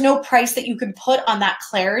 There is no price that you can put on that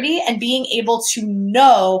clarity and being able to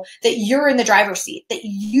know that you're in the driver's seat, that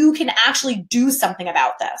you can actually do something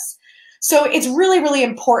about this. So it's really, really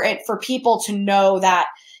important for people to know that,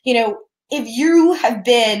 if you have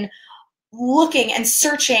been looking and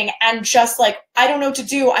searching and just like, I don't know what to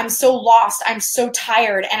do, I'm so lost, I'm so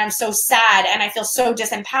tired, and I'm so sad, and I feel so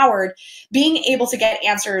disempowered, being able to get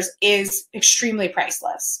answers is extremely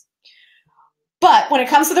priceless. But when it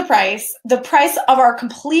comes to the price of our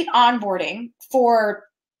complete onboarding for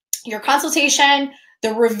your consultation,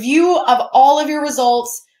 the review of all of your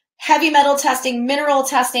results, heavy metal testing, mineral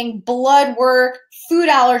testing, blood work, food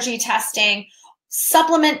allergy testing,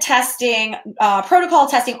 supplement testing, protocol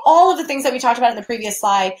testing, all of the things that we talked about in the previous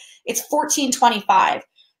slide, it's $1,425.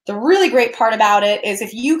 The really great part about it is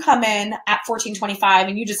if you come in at $1,425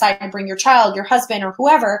 and you decide to bring your child, your husband, or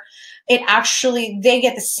whoever, they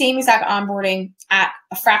get the same exact onboarding at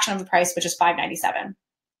a fraction of the price, which is $597.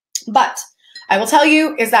 But I will tell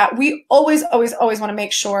you is that we always, always, always want to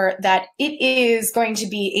make sure that it is going to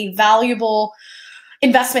be a valuable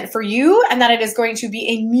investment for you and that it is going to be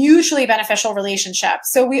a mutually beneficial relationship.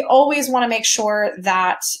 So we always want to make sure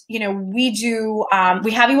that, you know, we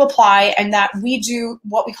have you apply and that we do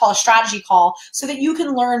what we call a strategy call so that you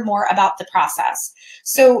can learn more about the process.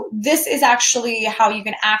 So this is actually how you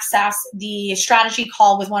can access the strategy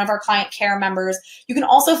call with one of our client care members. You can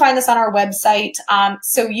also find this on our website.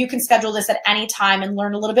 So you can schedule this at any time and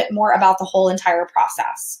learn a little bit more about the whole entire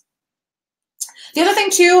process. The other thing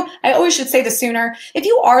too, I always should say this sooner, if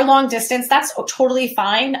you are long distance, that's totally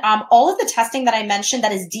fine. All of the testing that I mentioned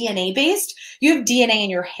that is DNA based, you have DNA in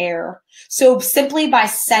your hair. So simply by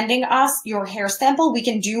sending us your hair sample, we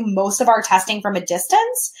can do most of our testing from a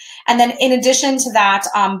distance. And then in addition to that,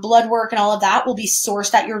 blood work and all of that will be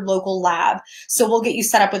sourced at your local lab. So we'll get you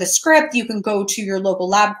set up with a script. You can go to your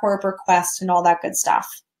local LabCorp request and all that good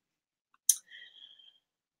stuff.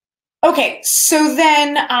 Okay, so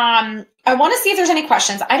then I want to see if there's any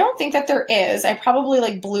questions. I don't think that there is. I probably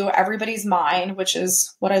like blew everybody's mind, which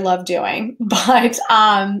is what I love doing. But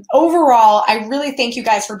overall, I really thank you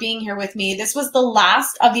guys for being here with me. This was the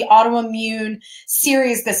last of the autoimmune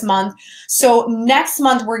series this month. So next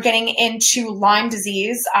month, we're getting into Lyme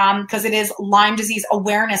disease because it is Lyme disease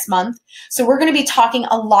awareness month. So we're going to be talking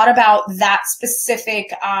a lot about that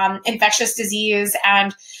specific infectious disease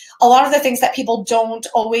and a lot of the things that people don't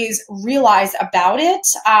always realize about it,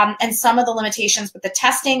 and some of the limitations with the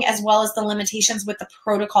testing, as well as the limitations with the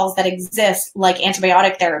protocols that exist, like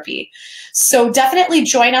antibiotic therapy. So definitely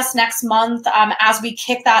join us next month as we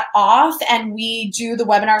kick that off and we do the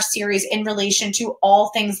webinar series in relation to all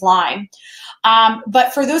things Lyme.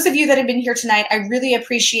 But for those of you that have been here tonight, I really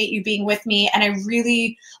appreciate you being with me, and I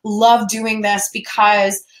really love doing this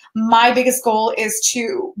because my biggest goal is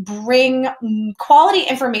to bring quality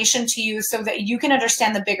information to you so that you can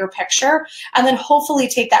understand the bigger picture and then hopefully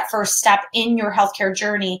take that first step in your healthcare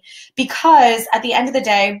journey. Because at the end of the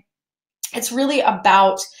day, it's really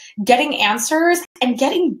about getting answers and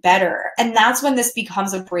getting better. And that's when this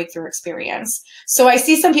becomes a breakthrough experience. So I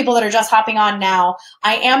see some people that are just hopping on now.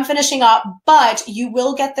 I am finishing up, but you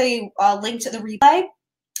will get the link to the replay.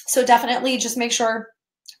 So definitely just make sure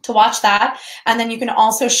to watch that. And then you can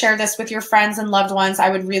also share this with your friends and loved ones. I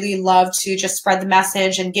would really love to just spread the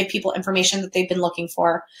message and give people information that they've been looking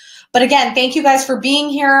for. But again, thank you guys for being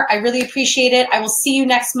here. I really appreciate it. I will see you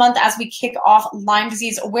next month as we kick off Lyme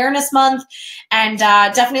Disease Awareness Month. And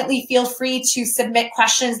definitely feel free to submit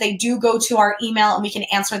questions. They do go to our email and we can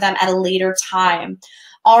answer them at a later time.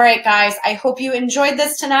 All right, guys, I hope you enjoyed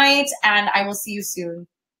this tonight and I will see you soon.